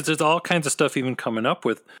 Yeah, because there's all kinds of stuff even coming up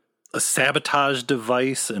with a sabotage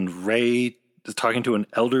device, and Rey is talking to an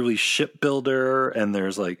elderly shipbuilder, and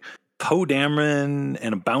there's like Poe Dameron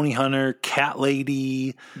and a bounty hunter, Cat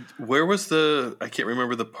Lady. Where was I can't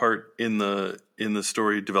remember the part in the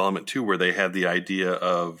story development too, where they had the idea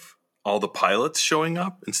of all the pilots showing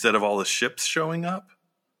up instead of all the ships showing up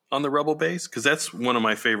on the Rebel base? Because that's one of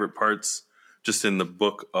my favorite parts, just in the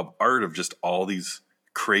book of art, of just all these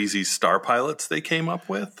crazy star pilots they came up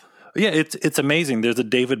with. Yeah, it's amazing. There's a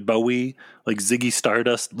David Bowie, like Ziggy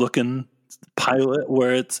Stardust looking pilot,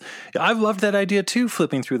 where I've loved that idea too,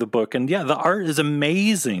 flipping through the book. And yeah, the art is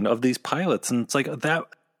amazing of these pilots. And it's like, that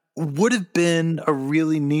would have been a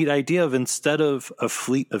really neat idea of, instead of a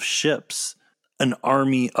fleet of ships, an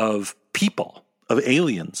army of people, of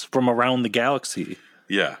aliens from around the galaxy.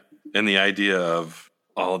 Yeah. And the idea of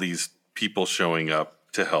all these people showing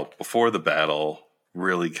up to help before the battle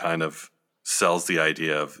really kind of sells the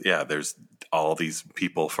idea of, there's all these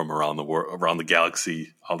people from around the world, around the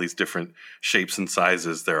galaxy, all these different shapes and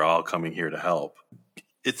sizes. They're all coming here to help.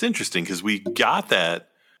 It's interesting because we got that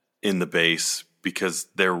in the base because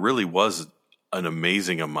there really was an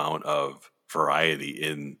amazing amount of variety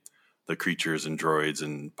in the creatures and droids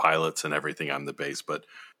and pilots and everything on the base. But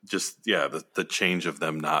just, the change of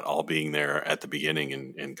them not all being there at the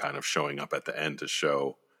beginning and kind of showing up at the end to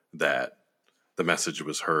show that the message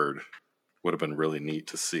was heard would have been really neat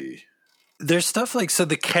to see. There's stuff like, so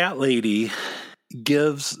the Cat Lady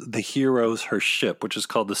gives the heroes her ship, which is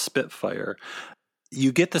called the Spitfire.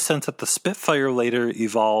 You get the sense that the Spitfire later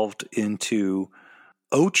evolved into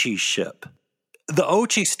Ochi's ship. The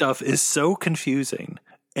Ochi stuff is so confusing.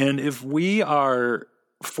 And if we are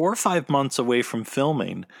 4 or 5 months away from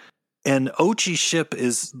filming, and Ochi's ship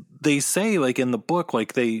is, they say, like in the book,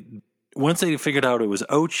 like once they figured out it was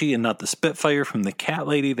Ochi and not the Spitfire from the Cat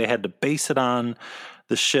Lady, they had to base it on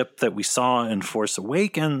the ship that we saw in Force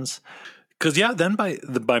Awakens. Because, then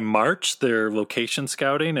by March, their location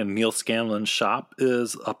scouting and Neil Scanlon's shop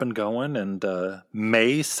is up and going, and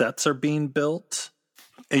May sets are being built.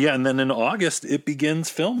 And then in August, it begins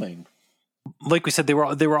filming. Like we said, they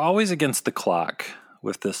were always against the clock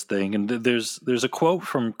with this thing. And there's a quote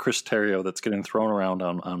from Chris Terrio that's getting thrown around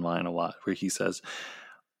online a lot, where he says,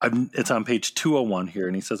 It's on page 201 here,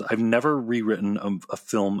 and he says, I've never rewritten a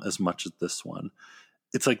film as much as this one.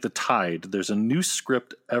 It's like the tide. There's a new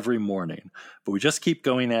script every morning, but we just keep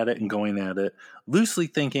going at it, loosely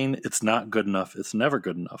thinking it's not good enough. It's never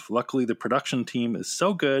good enough. Luckily, the production team is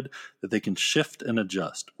so good that they can shift and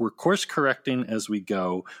adjust. We're course correcting as we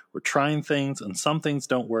go. We're trying things, and some things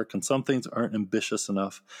don't work, and some things aren't ambitious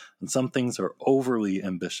enough, and some things are overly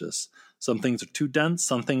ambitious. Some things are too dense.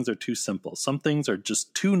 Some things are too simple. Some things are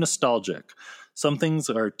just too nostalgic. Some things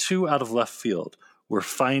are too out of left field. We're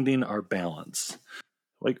finding our balance.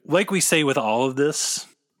 Like we say with all of this,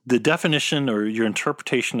 the definition or your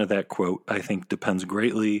interpretation of that quote, I think, depends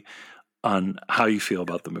greatly on how you feel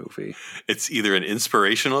about the movie. It's either an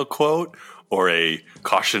inspirational quote or a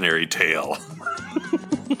cautionary tale.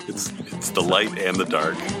 It's the light and the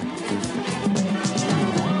dark.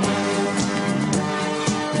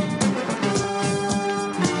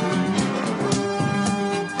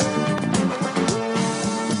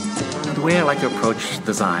 The way I like to approach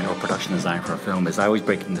design or production design for a film is I always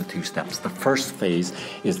break it into two steps. The first phase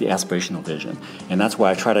is the aspirational vision, and that's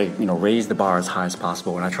why I try to raise the bar as high as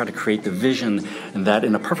possible, and I try to create the vision that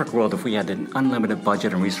in a perfect world, if we had an unlimited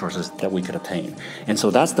budget and resources, that we could attain. And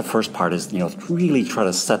so that's the first part, is really try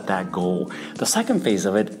to set that goal. The second phase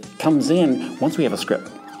of it comes in once we have a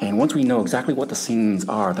script. And once we know exactly what the scenes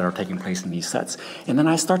are that are taking place in these sets, and then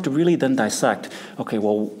I start to really then dissect, okay,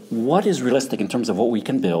 well, what is realistic in terms of what we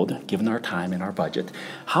can build, given our time and our budget?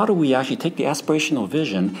 How do we actually take the aspirational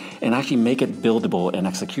vision and actually make it buildable and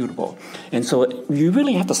executable? And so you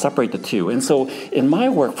really have to separate the two. And so in my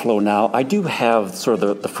workflow now, I do have sort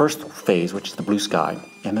of the first phase, which is the blue sky,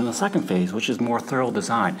 and then the second phase, which is more thorough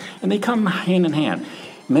design. And they come hand in hand.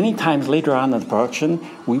 Many times later on in the production,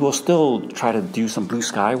 we will still try to do some blue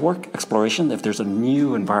sky work, exploration, if there's a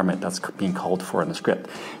new environment that's being called for in the script.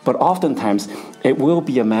 But oftentimes, it will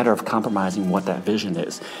be a matter of compromising what that vision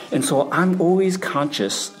is. And so I'm always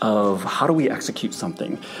conscious of how do we execute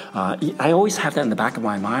something. I always have that in the back of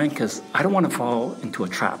my mind because I don't want to fall into a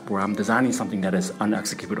trap where I'm designing something that is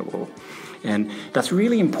unexecutable. And that's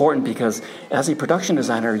really important because as a production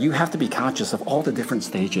designer, you have to be conscious of all the different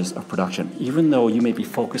stages of production. Even though you may be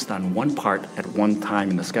focused on one part at one time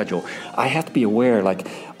in the schedule, I have to be aware,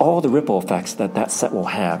 all the ripple effects that set will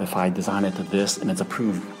have if I design it to this and it's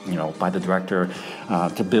approved, by the director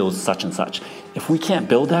to build such and such. If we can't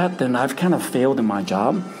build that, then I've kind of failed in my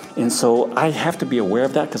job. And so I have to be aware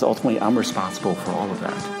of that because ultimately I'm responsible for all of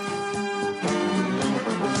that.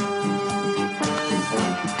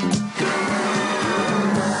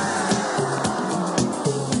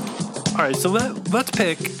 All right, so let's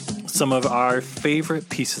pick some of our favorite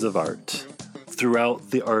pieces of art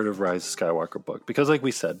throughout the Art of Rise of Skywalker book. Because like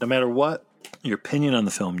we said, no matter what your opinion on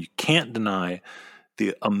the film, you can't deny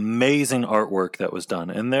the amazing artwork that was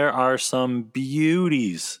done. And there are some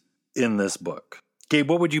beauties in this book. Gabe,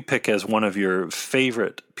 what would you pick as one of your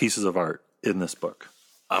favorite pieces of art in this book?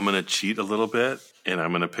 I'm going to cheat a little bit, and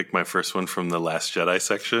I'm going to pick my first one from the Last Jedi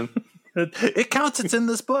section. It counts. It's in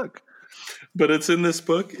this book. But it's in this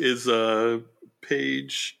book is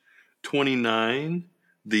page 29,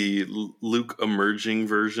 the Luke emerging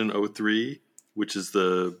version 03, which is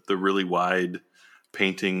the really wide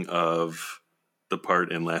painting of the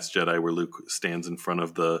part in Last Jedi where Luke stands in front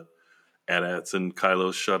of the AT-ATs and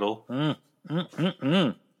Kylo's shuttle.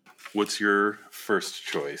 What's your first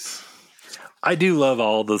choice? I do love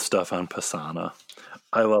all the stuff on Pasaana.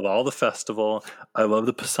 I love all the festival. I love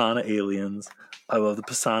the Pasaana aliens. I love the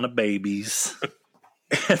Pasaana babies.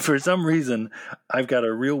 And for some reason, I've got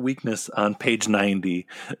a real weakness on page 90.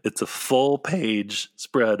 It's a full page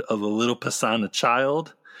spread of a little Pasaana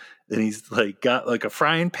child. And he's got a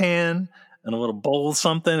frying pan and a little bowl of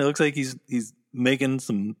something. It looks like he's making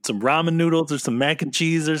some ramen noodles or some mac and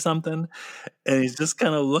cheese or something. And he's just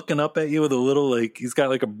kind of looking up at you with a little, he's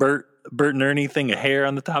got a Bert and Ernie thing of hair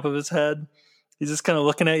on the top of his head. He's just kind of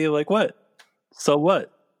looking at you like, what? So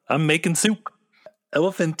what? I'm making soup.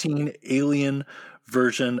 Elephantine Alien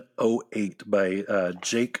version 08 by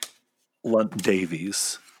Jake Lunt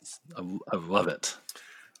Davies. I love it.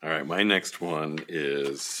 All right, my next one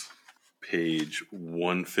is page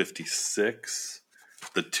 156,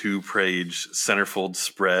 the 2-page centerfold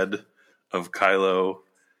spread of Kylo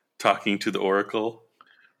talking to the Oracle,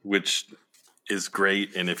 which is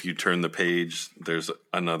great. And if you turn the page, there's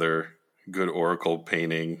another good Oracle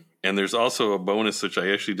painting. And there's also a bonus, which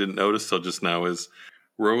I actually didn't notice till just now, is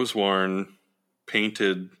Rose Warren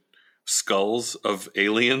painted skulls of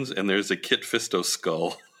aliens, and there's a Kit Fisto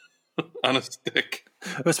skull on a stick.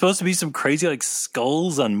 It was supposed to be some crazy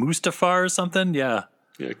skulls on Mustafar or something. Yeah.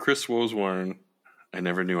 Yeah, Chris Rose Warren. I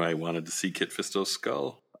never knew I wanted to see Kit Fisto's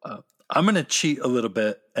skull. I'm going to cheat a little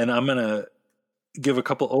bit, and I'm going to give a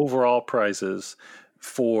couple overall prizes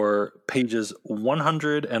for pages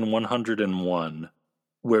 100 and 101,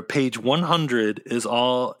 where page 100 is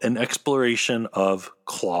all an exploration of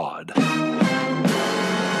Claude.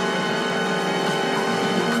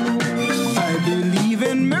 I believe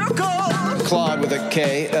in miracles. Claude with a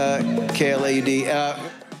K, K-L-A-U-D.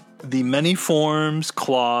 The many forms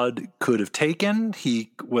Claude could have taken.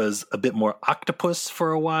 He was a bit more octopus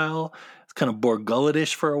for a while. It's kind of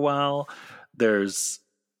Borgullet-ish for a while. There's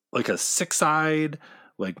like a six-eyed,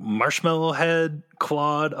 like marshmallow head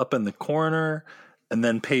Claude up in the corner. And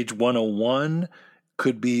then page 101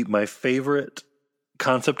 could be my favorite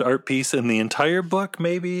concept art piece in the entire book,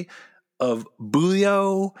 maybe, of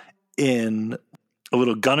Boolio in a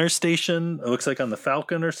little gunner station. It looks like on the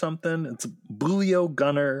Falcon or something. It's Boolio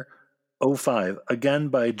Gunner 05, again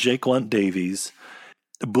by Jake Lunt Davies.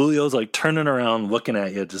 Boolio's like turning around, looking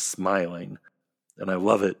at you, just smiling. And I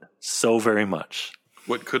love it so very much.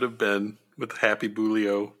 What could have been with happy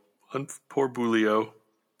Boolio? Poor Boolio.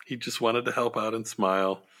 He just wanted to help out and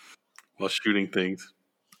smile while shooting things.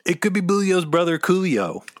 It could be Boolio's brother,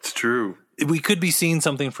 Coolio. It's true. We could be seeing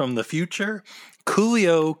something from the future.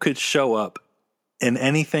 Coolio could show up in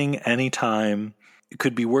anything, anytime. It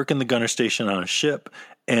could be working the gunner station on a ship,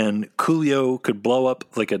 and Coolio could blow up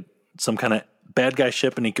like some kind of bad guy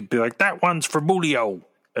ship, and he could be like, "That one's for Boolio."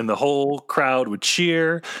 And the whole crowd would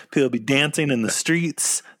cheer. People would be dancing in the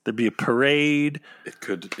streets. There'd be a parade. It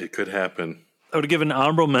could happen. I would give an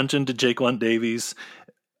honorable mention to Jake Lunt Davies.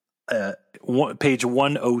 Page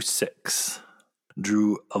 106.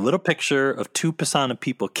 Drew a little picture of two Pisana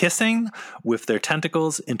people kissing with their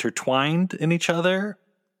tentacles intertwined in each other.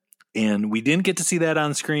 And we didn't get to see that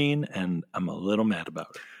on screen, and I'm a little mad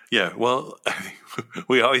about it. Yeah, well,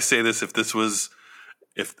 we always say this, if Rise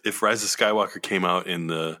of Skywalker came out in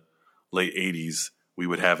the late 80s, we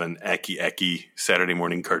would have an Aki Saturday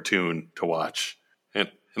morning cartoon to watch.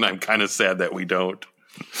 And I'm kind of sad that we don't.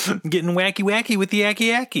 Getting wacky with the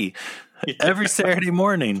Aki. Every Saturday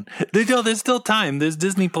morning. There's still time. There's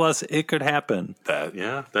Disney Plus. It could happen.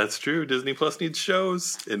 That's true. Disney Plus needs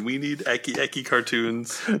shows, and we need Aki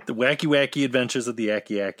cartoons. The wacky adventures of the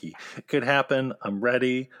Aki. It could happen. I'm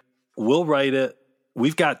ready. We'll write it.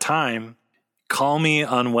 We've got time. Call me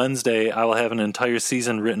on Wednesday. I will have an entire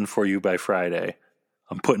season written for you by Friday.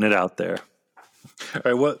 I'm putting it out there.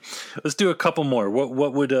 All right. Let's do a couple more.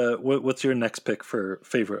 What's your next pick for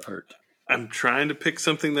favorite art? I'm trying to pick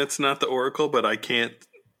something that's not the Oracle, but I can't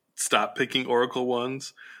stop picking Oracle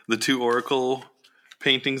ones. The two Oracle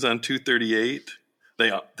paintings on 238.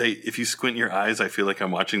 They if you squint your eyes, I feel like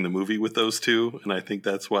I'm watching the movie with those two, and I think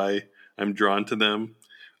that's why I'm drawn to them.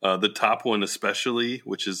 The top one especially,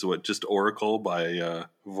 which is just Oracle by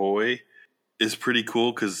Voy, is pretty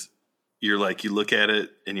cool because you look at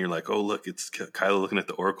it and you're like, oh, look, it's Kylo looking at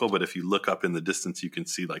the Oracle. But if you look up in the distance, you can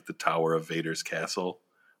see like the tower of Vader's castle,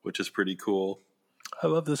 which is pretty cool. I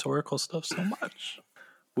love this Oracle stuff so much.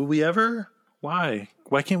 Will we ever? Why?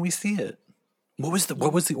 Why can't we see it? What was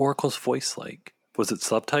the Oracle's voice like? Was it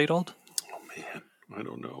subtitled? Oh man, I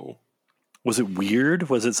don't know. Was it weird?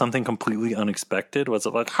 Was it something completely unexpected? Was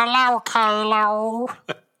it like, "Hello, Kylo"?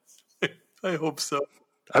 I hope so.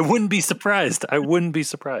 I wouldn't be surprised.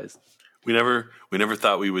 We never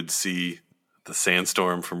thought we would see the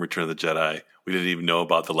sandstorm from Return of the Jedi. We didn't even know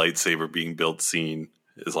about the lightsaber being built scene.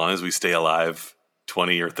 As long as we stay alive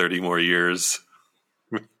 20 or 30 more years,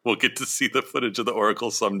 we'll get to see the footage of the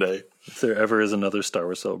Oracle someday. If there ever is another Star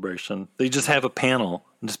Wars Celebration, they just have a panel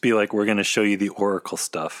and just be like, we're going to show you the Oracle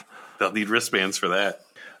stuff. They'll need wristbands for that.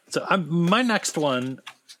 So my next one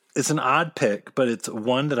is an odd pick, but it's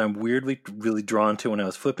one that I'm weirdly really drawn to when I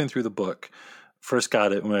was flipping through the book.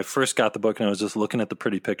 When I first got the book and I was just looking at the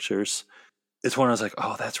pretty pictures, it's one I was like,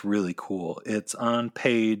 oh, that's really cool. It's on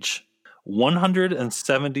page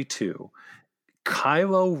 172.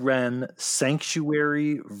 Kylo Ren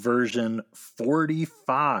Sanctuary version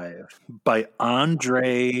 45 by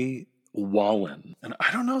Andre Wallen. And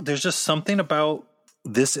I don't know, there's just something about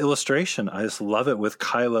this illustration. I just love it with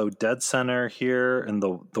Kylo dead center here and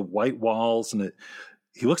the white walls, and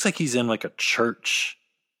he looks like he's in like a church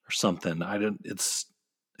or something. It's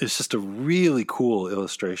just a really cool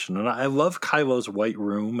illustration. And I love Kylo's white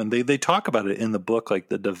room, and they talk about it in the book, like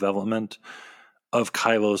the development of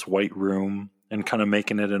Kylo's white room and kind of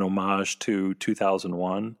making it an homage to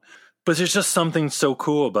 2001. But there's just something so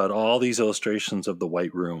cool about all these illustrations of the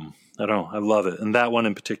white room. I don't know. I love it. And that one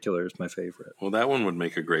in particular is my favorite. Well, that one would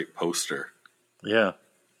make a great poster. Yeah.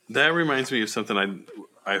 That reminds me of something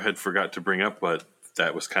I had forgot to bring up, but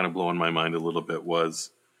that was kind of blowing my mind a little bit, was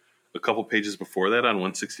a couple pages before that on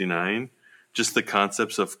 169, just the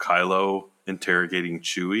concepts of Kylo interrogating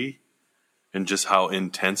Chewie and just how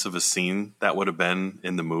intense of a scene that would have been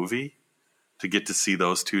in the movie to get to see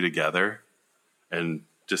those two together. And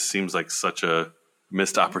just seems like such a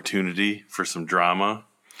missed opportunity for some drama.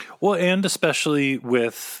 Well, and especially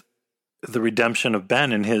with the redemption of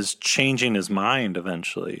Ben and his changing his mind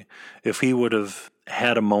eventually. If he would have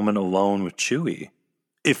had a moment alone with Chewie,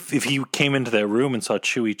 if he came into that room and saw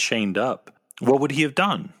Chewie chained up, what would he have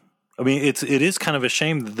done? I mean, it is kind of a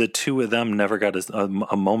shame that the two of them never got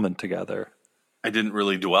a moment together. I didn't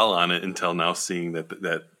really dwell on it until now, seeing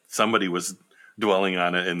that somebody was dwelling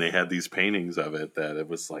on it and they had these paintings of it, that it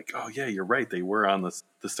was like, oh yeah, you're right. They were on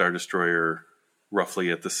the Star Destroyer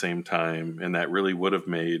roughly at the same time. And that really would have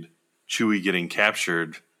made Chewie getting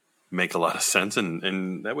captured make a lot of sense.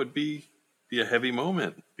 And that would be a heavy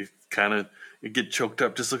moment. You get choked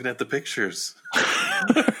up just looking at the pictures.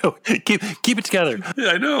 keep it together. Yeah,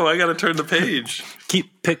 I know. I got to turn the page.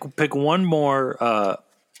 Pick one more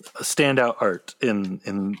standout art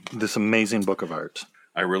in this amazing book of art.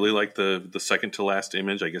 I really like the second to last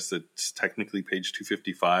image. I guess it's technically page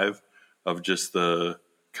 255 of just the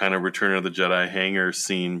kind of Return of the Jedi hangar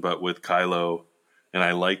scene, but with Kylo. And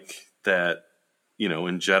I like that, in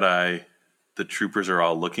Jedi, the troopers are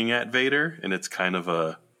all looking at Vader, and it's kind of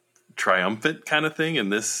a triumphant kind of thing.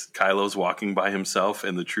 And this, Kylo's walking by himself,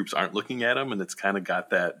 and the troops aren't looking at him, and it's kind of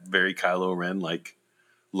got that very Kylo Ren like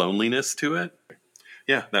loneliness to it.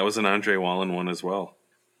 Yeah, that was an Andre Wallin one as well.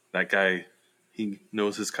 That guy, he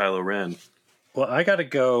knows his Kylo Ren. Well, I got to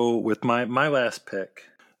go with my last pick,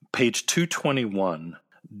 page 221,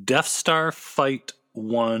 Death Star Fight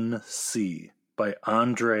 1C by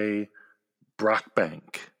Andre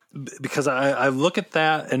Brockbank. Because I look at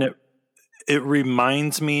that and it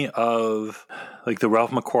reminds me of like the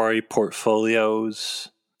Ralph McQuarrie portfolios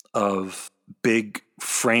of big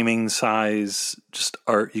framing size, just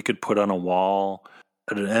art you could put on a wall.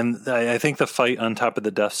 And I think the fight on top of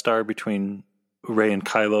the Death Star between Rey and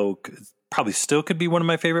Kylo probably still could be one of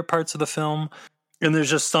my favorite parts of the film. And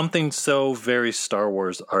there's just something so very Star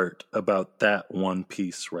Wars art about that one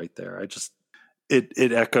piece right there.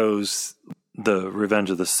 It echoes the Revenge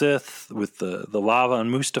of the Sith with the lava on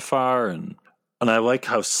Mustafar, and I like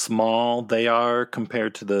how small they are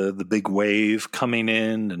compared to the big wave coming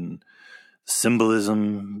in, and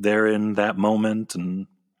symbolism there in that moment, and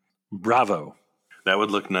bravo. That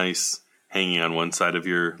would look nice hanging on one side of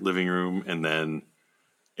your living room, and then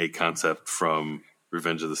a concept from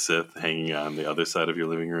Revenge of the Sith hanging on the other side of your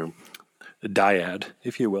living room. A dyad,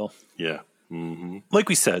 if you will. Yeah. Mm-hmm. Like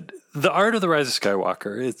we said, the art of The Rise of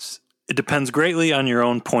Skywalker, it depends greatly on your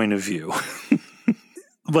own point of view.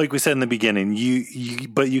 Like we said in the beginning,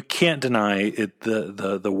 but you can't deny it.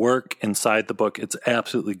 The work inside the book, it's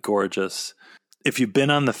absolutely gorgeous. If you've been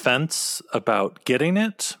on the fence about getting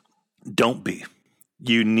it, don't be.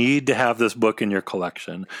 You need to have this book in your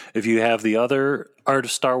collection. If you have the other Art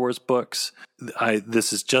of Star Wars books,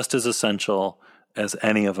 this is just as essential as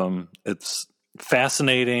any of them. It's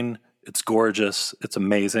fascinating. It's gorgeous. It's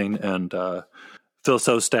amazing. And Phil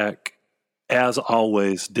Szostak, as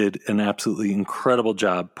always, did an absolutely incredible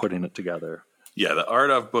job putting it together. Yeah, the Art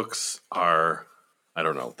of books are, I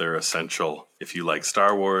don't know, they're essential. If you like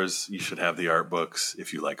Star Wars, you should have the art books.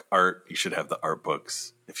 If you like art, you should have the art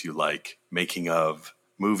books. If you like making of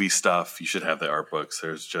movie stuff, you should have the art books.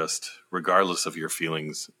 There's just, regardless of your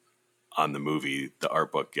feelings on the movie, the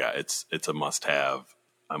art book, yeah, it's a must-have.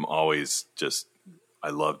 I'm always I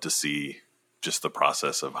love to see just the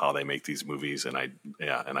process of how they make these movies, and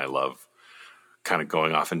I love kind of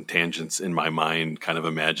going off in tangents in my mind, kind of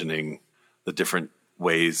imagining the different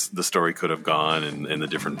ways the story could have gone and the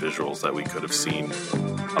different visuals that we could have seen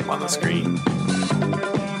up on the screen.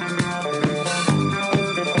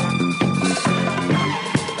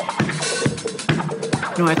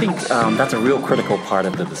 I think that's a real critical part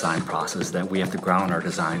of the design process, that we have to ground our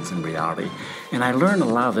designs in reality. And I learned a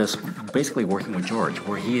lot of this basically working with George,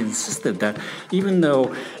 where he insisted that even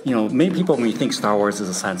though, many people, when you think Star Wars is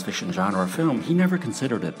a science fiction genre film, he never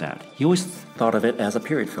considered it that. He always thought of it as a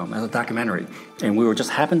period film, as a documentary. And we were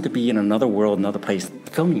just happened to be in another world, another place,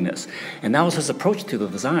 filming this. And that was his approach to the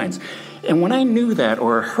designs. And when I knew that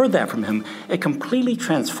or heard that from him, it completely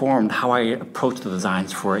transformed how I approach the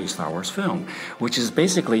designs for a Star Wars film, which is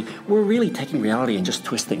basically, we're really taking reality and just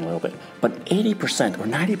twisting a little bit. But 80% or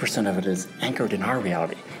 90% of it is anchored in our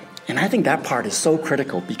reality. And I think that part is so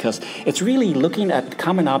critical because it's really looking at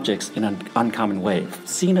common objects in an uncommon way,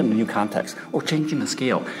 seeing it in a new context, or changing the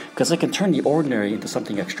scale, because it can turn the ordinary into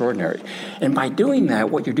something extraordinary. And by doing that,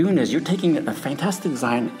 what you're doing is you're taking a fantastic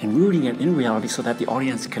design and rooting it in reality so that the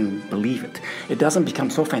audience can believe it. It doesn't become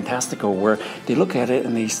so fantastical where they look at it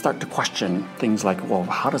and they start to question things like, well,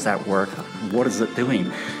 how does that work? What is it doing?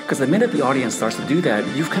 Because the minute the audience starts to do that,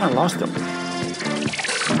 you've kind of lost them.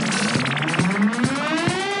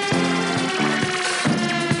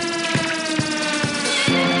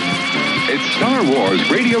 Star Wars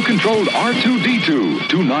radio-controlled R2-D2.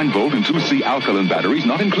 2 9-volt and 2 C alkaline batteries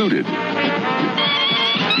not included.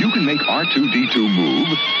 You can make R2-D2 move,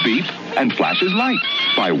 beep, and flash his light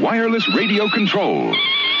by wireless radio control.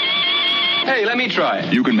 Hey, let me try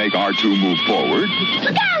it. You can make R2 move forward.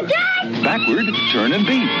 Look out, Dad! Backward, turn and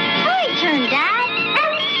beep. Hurry, turn,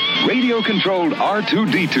 Dad! Radio-controlled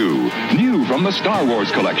R2-D2. New from the Star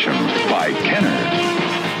Wars collection by Kenner.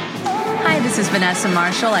 Hi, this is Vanessa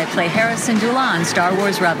Marshall. I play Hera Syndulla on Star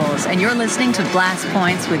Wars Rebels, and you're listening to Blast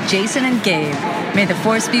Points with Jason and Gabe. May the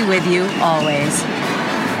Force be with you always.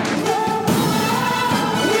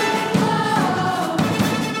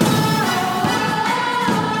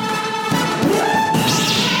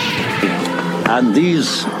 And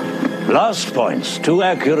these blast points, too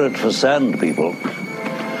accurate for sand people.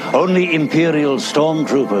 Only Imperial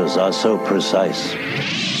stormtroopers are so precise.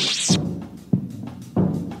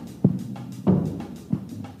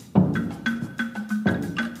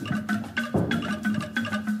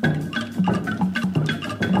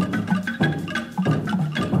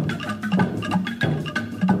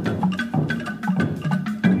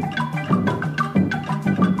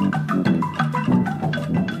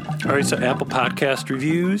 So Apple Podcast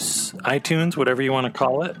reviews, iTunes, whatever you want to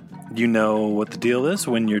call it. You know what the deal is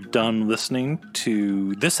when you're done listening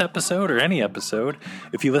to this episode or any episode.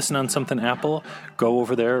 If you listen on something Apple, go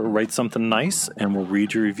over there, write something nice, and we'll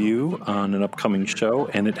read your review on an upcoming show.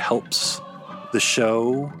 And it helps the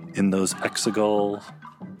show in those Exegol,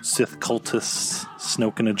 Sith cultists,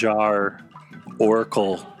 Snoke in a jar,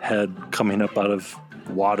 Oracle head coming up out of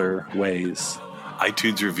waterways.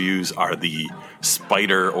 iTunes reviews are the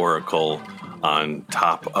spider oracle on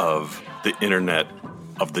top of the internet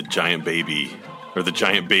of the giant baby, or the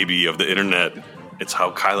giant baby of the internet. It's how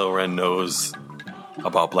Kylo Ren knows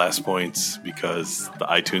about Blast Points, because the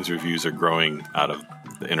iTunes reviews are growing out of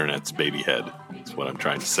the internet's baby head. That's what I'm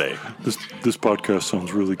trying to say. This podcast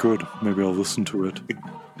sounds really good. Maybe I'll listen to it.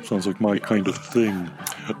 Sounds like my kind of thing.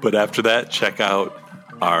 But after that, check out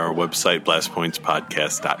our website,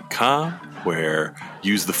 blastpointspodcast.com, where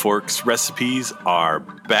Use the Forks recipes are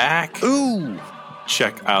back. Ooh!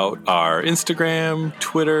 Check out our Instagram,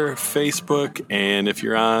 Twitter, Facebook, and if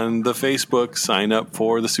you're on the Facebook, sign up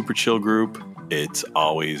for the Super Chill group. It's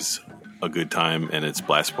always a good time, and it's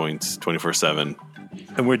Blast Points 24/7.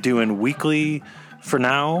 And we're doing weekly, for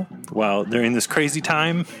now, while during this crazy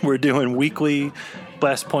time, we're doing weekly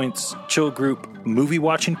Blast Points Chill Group movie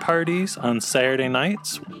watching parties on Saturday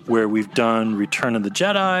nights, where we've done Return of the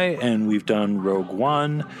Jedi and we've done Rogue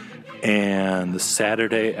One. And the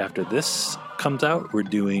Saturday after this comes out, we're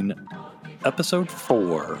doing episode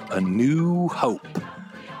 4, A New Hope,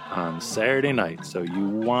 on Saturday night. So you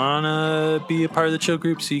want to be a part of the Chill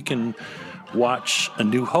Group so you can watch A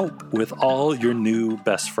New Hope with all your new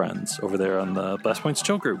best friends over there on the Blast Points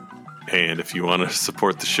Chill Group. And if you want to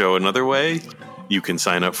support the show another way, you can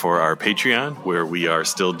sign up for our Patreon, where we are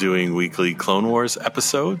still doing weekly Clone Wars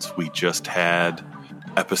episodes. We just had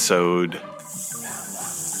episode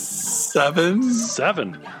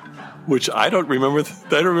 7, which I don't remember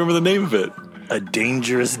the name of it. A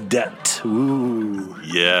Dangerous Debt. Ooh.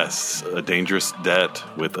 Yes, A Dangerous Debt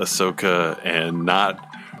with Ahsoka and not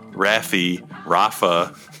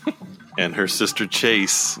Rafa and her sister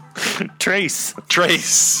Trace.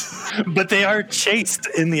 But they are chased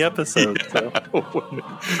in the episode. Yeah. So.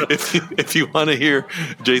 If you want to hear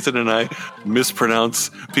Jason and I mispronounce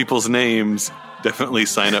people's names, definitely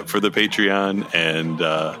sign up for the Patreon and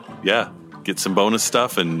get some bonus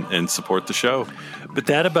stuff and support the show. But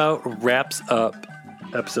that about wraps up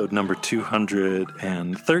episode number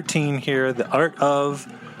 213 here, The Art of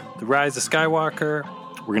the Rise of Skywalker.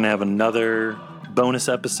 We're going to have another bonus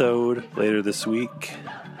episode later this week.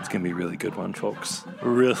 It's going to be a really good one, folks.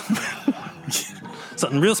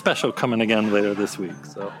 Something real special coming again later this week.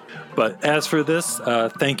 So, but as for this,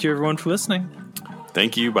 thank you everyone for listening.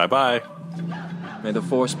 Thank you. Bye-bye. May the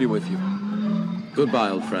Force be with you. Goodbye,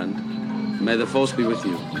 old friend. May the Force be with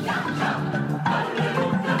you.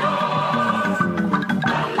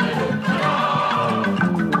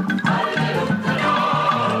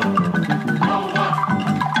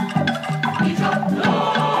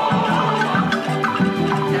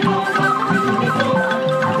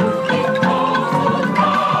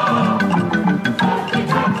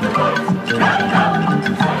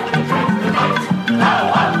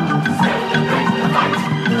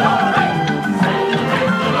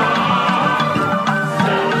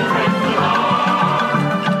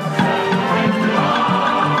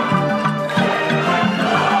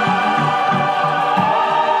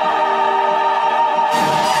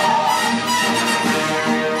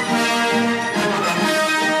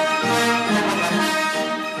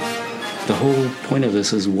 The whole point of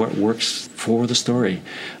this is what works for the story.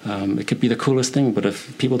 It could be the coolest thing, but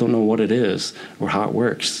if people don't know what it is or how it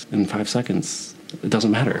works in 5 seconds, it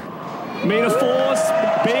doesn't matter. May the Force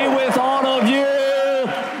be